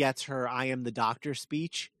finally gets her "I am the doctor"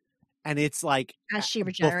 speech, and it's like as she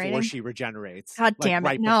regenerating before she regenerates. God damn it!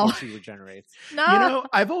 Right no, before she regenerates. No, you know,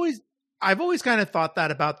 I've always kind of thought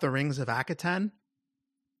that about the Rings of Akaten.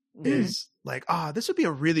 Is like, this would be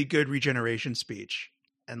a really good regeneration speech,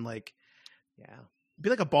 and like, be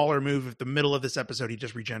like a baller move if the middle of this episode he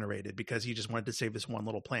just regenerated because he just wanted to save this one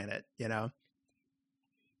little planet, you know.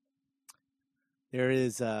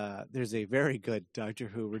 There's a very good Doctor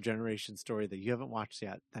Who regeneration story that you haven't watched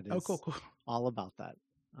yet. That is cool. All about that.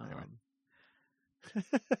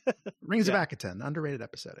 Rings of Akaten, underrated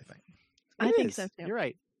episode, I think. I think so too. You're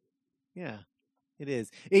right. Yeah, it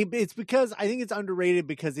is. It's because I think it's underrated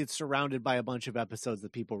because it's surrounded by a bunch of episodes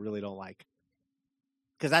that people really don't like.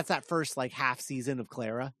 Because that's that first like half season of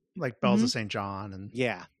Clara, like Bells of St. John, and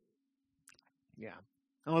yeah.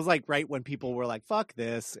 I was like right when people were like, "Fuck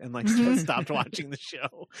this," and like stopped watching the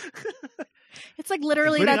show. It's like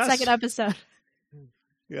literally that second episode.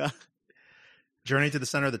 Yeah. Journey to the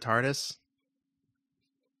Center of the TARDIS.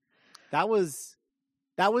 That was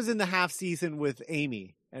in the half season with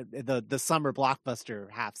Amy, the summer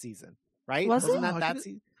blockbuster half season, right? Wasn't that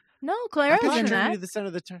season? No, Claire was in Journey that. to the Center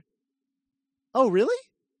of the TARDIS. Oh, really?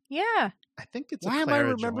 Yeah. I think it's. Why am I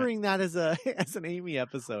remembering that as an Amy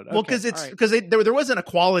episode? Well, because there wasn't a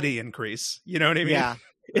quality increase. You know what I mean? Yeah.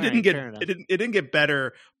 It didn't get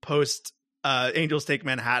better post Angels Take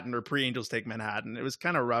Manhattan or pre Angels Take Manhattan. It was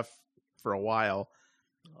kind of rough for a while.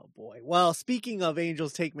 Oh boy. Well, speaking of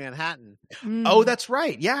Angels Take Manhattan. Oh, that's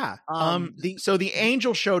right. Yeah. So the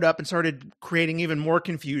angel showed up and started creating even more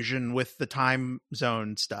confusion with the time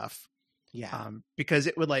zone stuff. Yeah. Because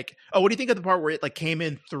it would like, what do you think of the part where it like came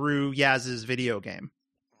in through Yaz's video game?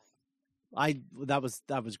 That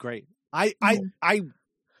was great. I'm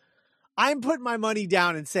putting my money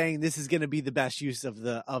down and saying this is going to be the best use of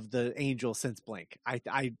the angel since Blink.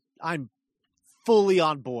 I'm fully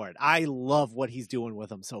on board. I love what he's doing with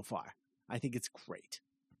them so far. I think it's great.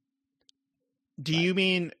 You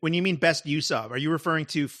mean, when you mean best use of, are you referring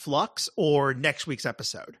to Flux or next week's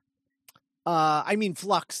episode? I mean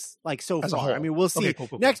Flux, like so as far. I mean, we'll see. Okay,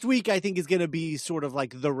 cool. Next week, I think is going to be sort of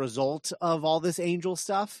like the result of all this angel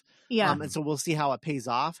stuff. Yeah. And so we'll see how it pays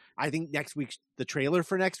off. I think next week, the trailer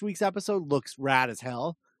for next week's episode looks rad as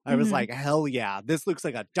hell. I was like, hell yeah, this looks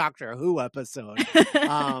like a Doctor Who episode.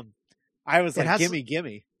 I was like,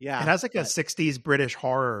 gimme. Yeah. It has like a 60s British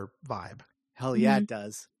horror vibe. Hell yeah, it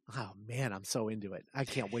does. Oh man, I'm so into it. I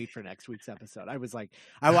can't wait for next week's episode. I was like,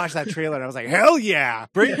 I watched that trailer and I was like, hell yeah,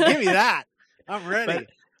 give me that. I'm ready.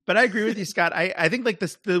 But I agree with you, Scott. I think like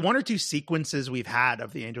the one or two sequences we've had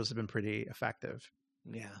of the angels have been pretty effective.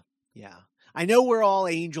 Yeah. I know we're all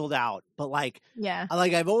angeled out, but like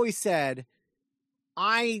I've always said,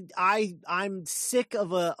 I'm sick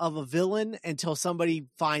of a villain until somebody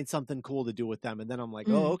finds something cool to do with them, and then I'm like,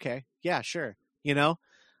 oh, okay, yeah, sure, you know.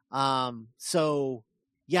 So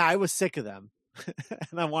yeah, I was sick of them,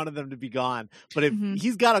 and I wanted them to be gone. But if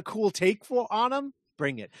he's got a cool take on them,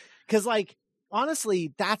 bring it. Because like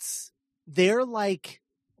honestly, they're like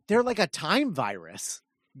a time virus.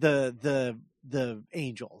 The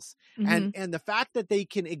angels and the fact that they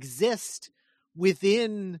can exist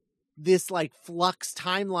within this like flux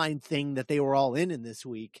timeline thing that they were all in this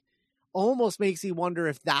week almost makes me wonder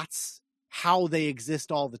if that's how they exist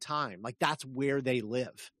all the time. Like that's where they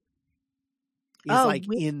live.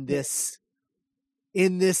 In this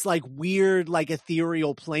like weird, like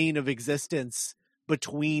ethereal plane of existence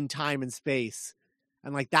between time and space.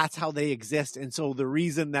 And like, that's how they exist. And so the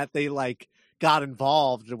reason that they like got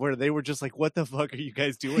involved where they were just like, what the fuck are you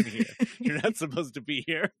guys doing here? You're not supposed to be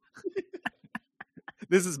here.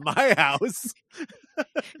 This is my house.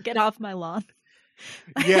 Get off my lawn.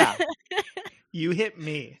 Yeah. You hit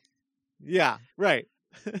me. Yeah. Right.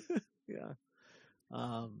 Yeah.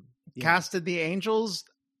 Casted the angels.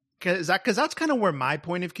 Cause that's kind of where my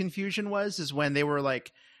point of confusion was, is when they were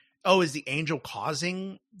like, oh, is the angel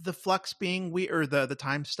causing the flux being weird, or the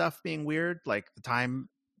time stuff being weird? Like the time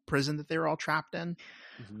prison that they were all trapped in?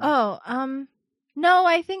 No,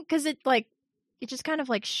 I think because it just kind of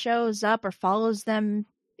like shows up or follows them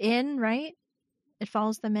in, right? It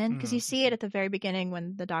follows them in because you see it at the very beginning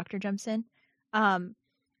when the doctor jumps in. I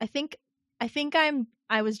think I think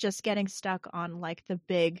I was just getting stuck on like the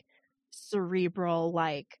big cerebral,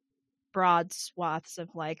 like broad swaths of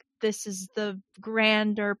like, this is the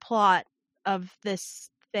grander plot of this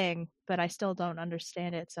thing, but I still don't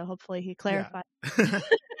understand it. So hopefully he clarifies. Yeah.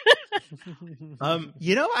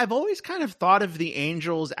 I've always kind of thought of the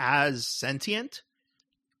angels as sentient,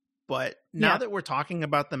 but now that we're talking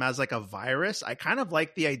about them as like a virus, I kind of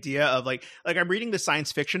like the idea of like I'm reading the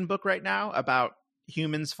science fiction book right now about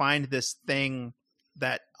humans find this thing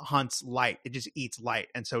that hunts light. It just eats light.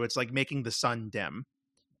 And so it's like making the sun dim.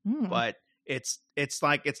 But that's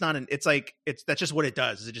just what it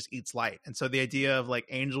does, is it just eats light. And so the idea of like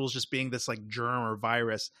angels just being this like germ or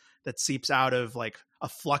virus that seeps out of like a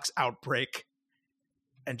flux outbreak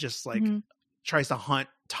and just like tries to hunt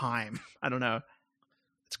time. I don't know.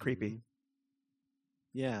 It's creepy.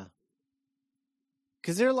 Yeah.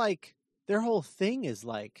 Because they're like, their whole thing is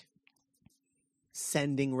like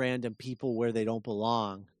sending random people where they don't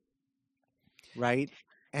belong. Right?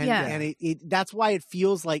 And it that's why it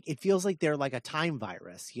feels like they're like a time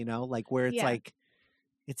virus, you know, like where it's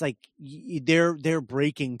like they're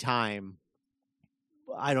breaking time.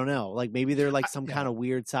 I don't know, like maybe they're like some kind of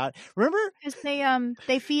weird side. Remember, because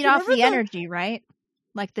they feed off the energy, right?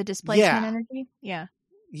 Like the displacement energy.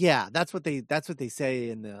 Yeah, that's what they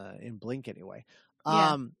say in Blink anyway.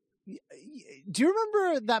 Do you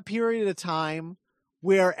remember that period of time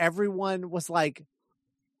where everyone was like,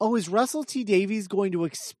 oh, is Russell T Davies going to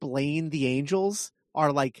explain the angels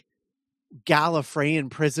are like Gallifreyan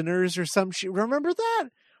prisoners or some shit? Remember that?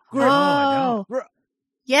 Yeah.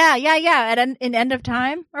 In End of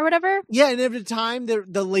Time or whatever. Yeah, in End of Time,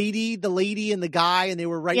 the lady and the guy, and they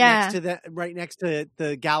were right next to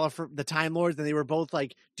the the Time Lords, and they were both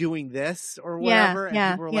like doing this or whatever. And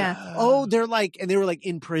people were like, oh, they're like, and they were like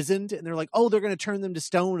imprisoned, and they're like, oh, they're going to turn them to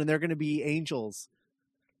stone, and they're going to be angels.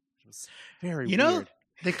 It was very weird.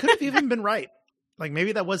 They could have even been right. Like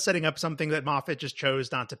maybe that was setting up something that Moffat just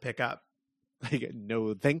chose not to pick up. Like,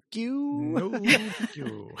 no, thank you. No, thank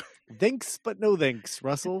you. Thanks, but no thanks,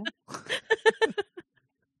 Russell.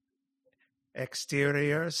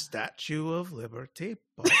 Exterior Statue of Liberty.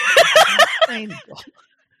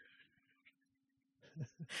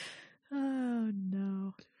 Oh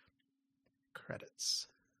no. Credits.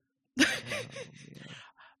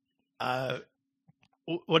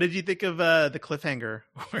 What did you think of the cliffhanger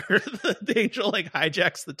where the angel like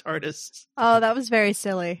hijacks the TARDIS? Oh, that was very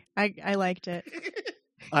silly. I liked it.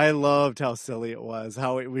 I loved how silly it was.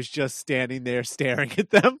 How it was just standing there staring at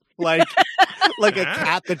them like a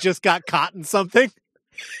cat that just got caught in something.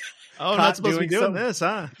 Oh, not supposed to be doing this,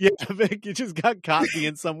 huh? Yeah, Vic, you just got caught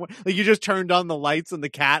being somewhere. Like you just turned on the lights and the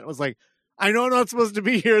cat was like, I know I'm not supposed to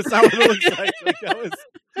be here. It's not what it looks like. Like that was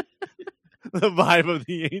the vibe of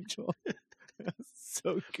the angel.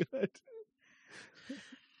 So good.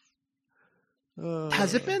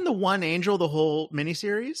 Has it been the one angel the whole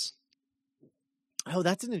miniseries? Oh,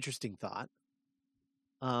 that's an interesting thought.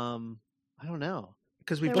 I don't know,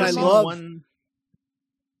 because we've just seen one.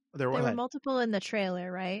 There were multiple in the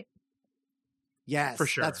trailer, right? Yes, for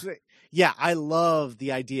sure. Yeah, I love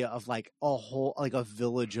the idea of like a whole, like a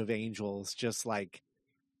village of angels, just like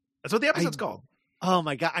that's what the episode's called. Oh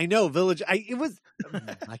my god, I know Village. I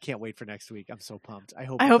can't wait for next week. I'm so pumped. I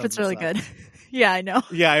hope it's really good. Yeah, I know.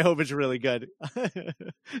 Yeah, I hope it's really good.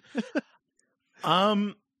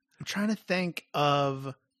 I'm trying to think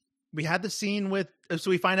of. We had the scene with.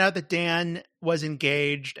 So we find out that Dan was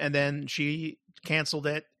engaged, and then she canceled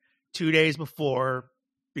it 2 days before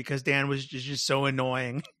because Dan was just so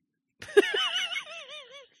annoying.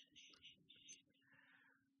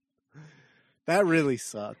 That really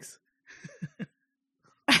sucks.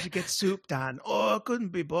 Did you get soup, Dan? Oh, I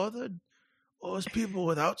couldn't be bothered. Oh, it's people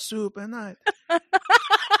without soup, isn't I?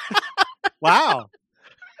 Wow.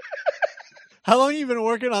 How long have you been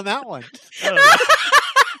working on that one?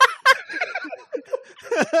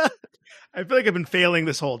 I feel like I've been failing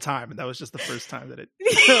this whole time, and that was just the first time that it...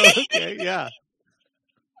 Okay, yeah.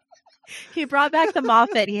 He brought back the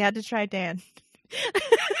Moffat. He had to try Dan.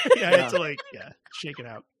 I had to shake it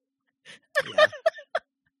out. Yeah.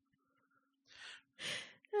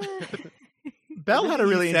 Bell had a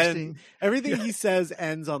really interesting. Everything he says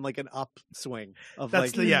ends on like an upswing of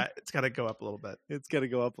it's got to go up a little bit. It's got to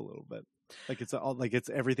go up a little bit. Like it's all like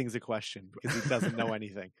everything's a question because he doesn't know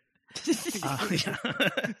anything.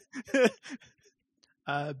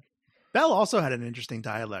 Bell also had an interesting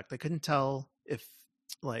dialect. I couldn't tell if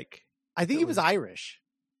I think he was Irish.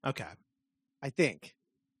 Okay, I think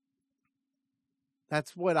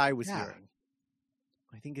that's what I was hearing.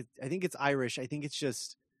 I think it's Irish. I think it's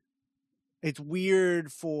just it's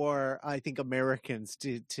weird for, I think, Americans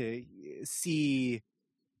to see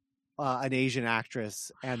an Asian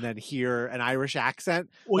actress and then hear an Irish accent.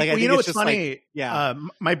 Well, I you think know it's what's just funny? yeah.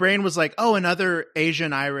 My brain was like, oh, another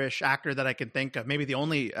Asian Irish actor that I can think of. Maybe the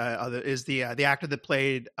only other is the actor that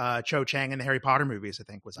played Cho Chang in the Harry Potter movies. I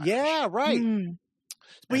think was Irish. Yeah, right. Mm.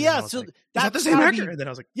 But And yeah, so like, that's the same actor. And then I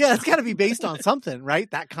was like, yeah, it's got to be based on something, right?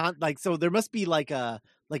 So there must be like a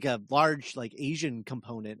large like Asian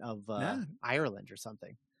component of Ireland or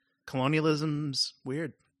something. Colonialism's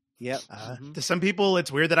weird. Yep. To some people,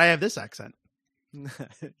 it's weird that I have this accent.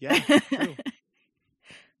 Yeah. True.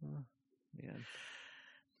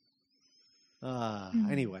 Man.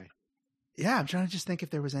 Anyway. Yeah, I'm trying to just think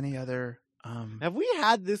if there was any other. Have we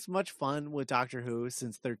had this much fun with Doctor Who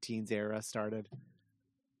since 13's era started?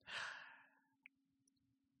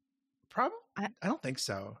 Probably. I don't think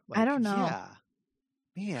so. I don't know. Yeah.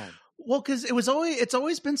 Man. Well, because it's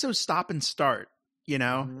always been so stop and start. You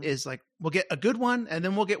know, is like we'll get a good one, and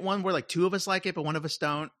then we'll get one where like two of us like it, but one of us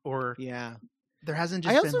don't. Or there hasn't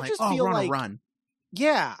just been like, oh, we're on a run.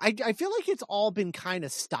 Yeah, I feel like it's all been kind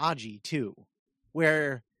of stodgy too,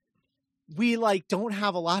 where we like don't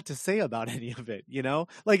have a lot to say about any of it. You know,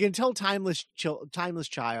 like until Timeless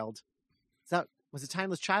Child. Was it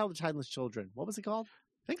Timeless Child or Timeless Children? What was it called?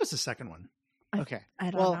 I think it was the second one. Okay.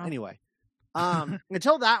 I don't know. Anyway.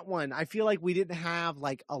 Until that one, I feel like we didn't have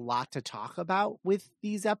like a lot to talk about with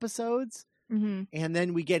these episodes. Mm-hmm. And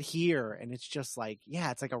then we get here and it's just like,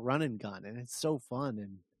 yeah, it's like a run and gun and it's so fun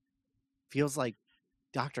and feels like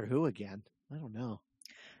Doctor Who again. I don't know.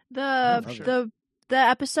 The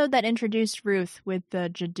episode that introduced Ruth with the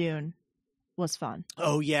Jadoon was fun.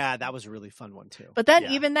 Oh yeah, that was a really fun one too. But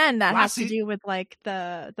then even then that has to do with like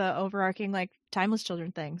the overarching like Timeless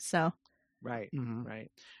Children thing. So right.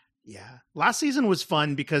 Right. Yeah. Last season was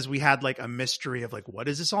fun because we had like a mystery of like, what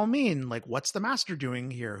does this all mean? Like, what's the Master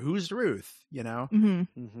doing here? Who's Ruth? You know?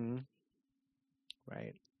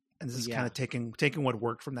 Right. And this is kind of taking what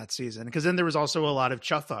worked from that season. Because then there was also a lot of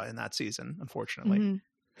chuffa in that season, unfortunately.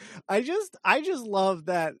 I just love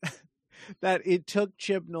that it took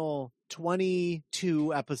Chibnall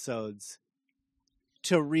 22 episodes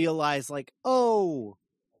to realize like, oh,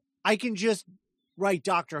 I can just write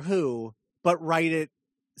Doctor Who, but write it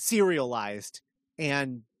serialized,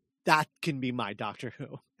 and that can be my Doctor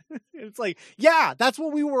Who. It's like, yeah, that's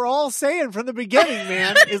what we were all saying from the beginning,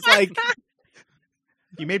 man. It's like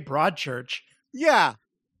you made Broadchurch. Yeah.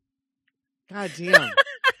 God damn.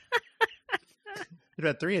 You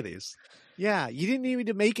had 3 of these. Yeah, you didn't need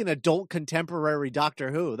to make an adult contemporary Doctor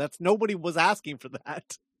Who. Nobody was asking for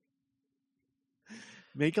that.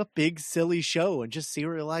 Make a big silly show and just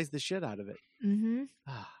serialize the shit out of it.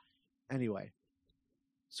 Anyway.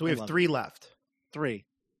 So we have 3 left. 3,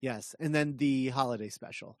 yes. And then the holiday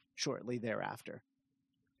special shortly thereafter.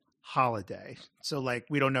 Holiday. So like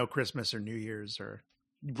we don't know Christmas or New Year's or...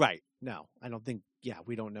 Right. No, I don't think... Yeah,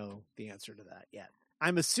 we don't know the answer to that yet.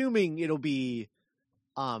 I'm assuming it'll be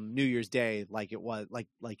New Year's Day like it was,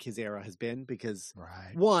 like his era has been, because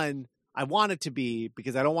one, I want it to be,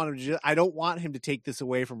 because I don't want him to take this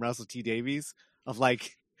away from Russell T Davies of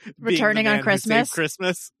like returning on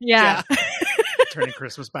Christmas. Yeah. Turning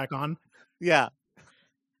Christmas back on. Yeah.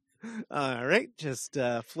 All right. Just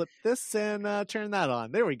flip this and turn that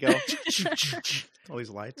on. There we go. All these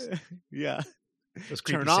lights. Yeah. Those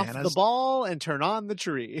creepy turn off Santas. the ball and turn on the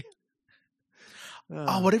tree.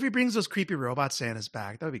 What if he brings those creepy robot Santas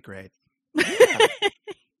back? That would be great. Yeah.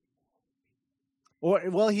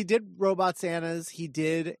 Well, he did robot Santas. He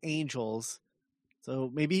did angels.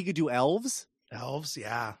 So maybe he could do elves. Elves,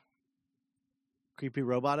 yeah. Creepy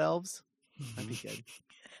robot elves. That'd be good.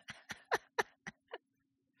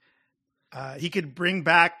 He could bring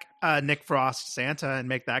back Nick Frost Santa and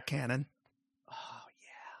make that canon. Oh,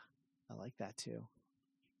 yeah. I like that too.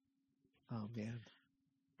 Oh, man.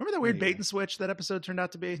 Remember that weird bait and switch that episode turned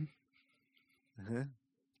out to be?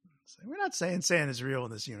 So we're not saying Santa's real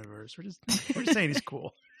in this universe. We're just saying he's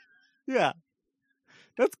cool. Yeah.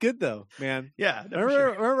 That's good though, man. Yeah. No,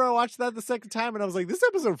 remember I watched that the second time and I was like, this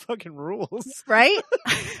episode fucking rules. Right?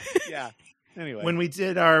 Yeah. Anyway. When we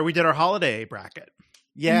did our holiday bracket.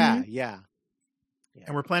 Yeah, yeah.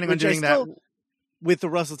 And we're planning on doing that with the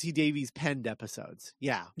Russell T Davies penned episodes.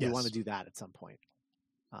 Yeah. We want to do that at some point.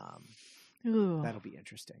 That'll be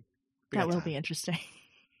interesting. That will be interesting.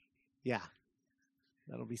 Yeah.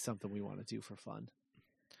 That'll be something we want to do for fun.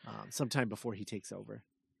 Sometime before he takes over.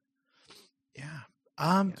 Yeah.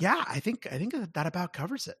 Yeah, I think that about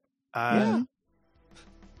covers it. Yeah.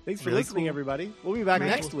 Thanks for listening, everybody. We'll be back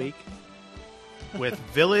next week with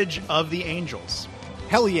Village of the Angels.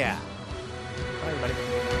 Hell yeah. Bye,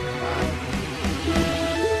 everybody.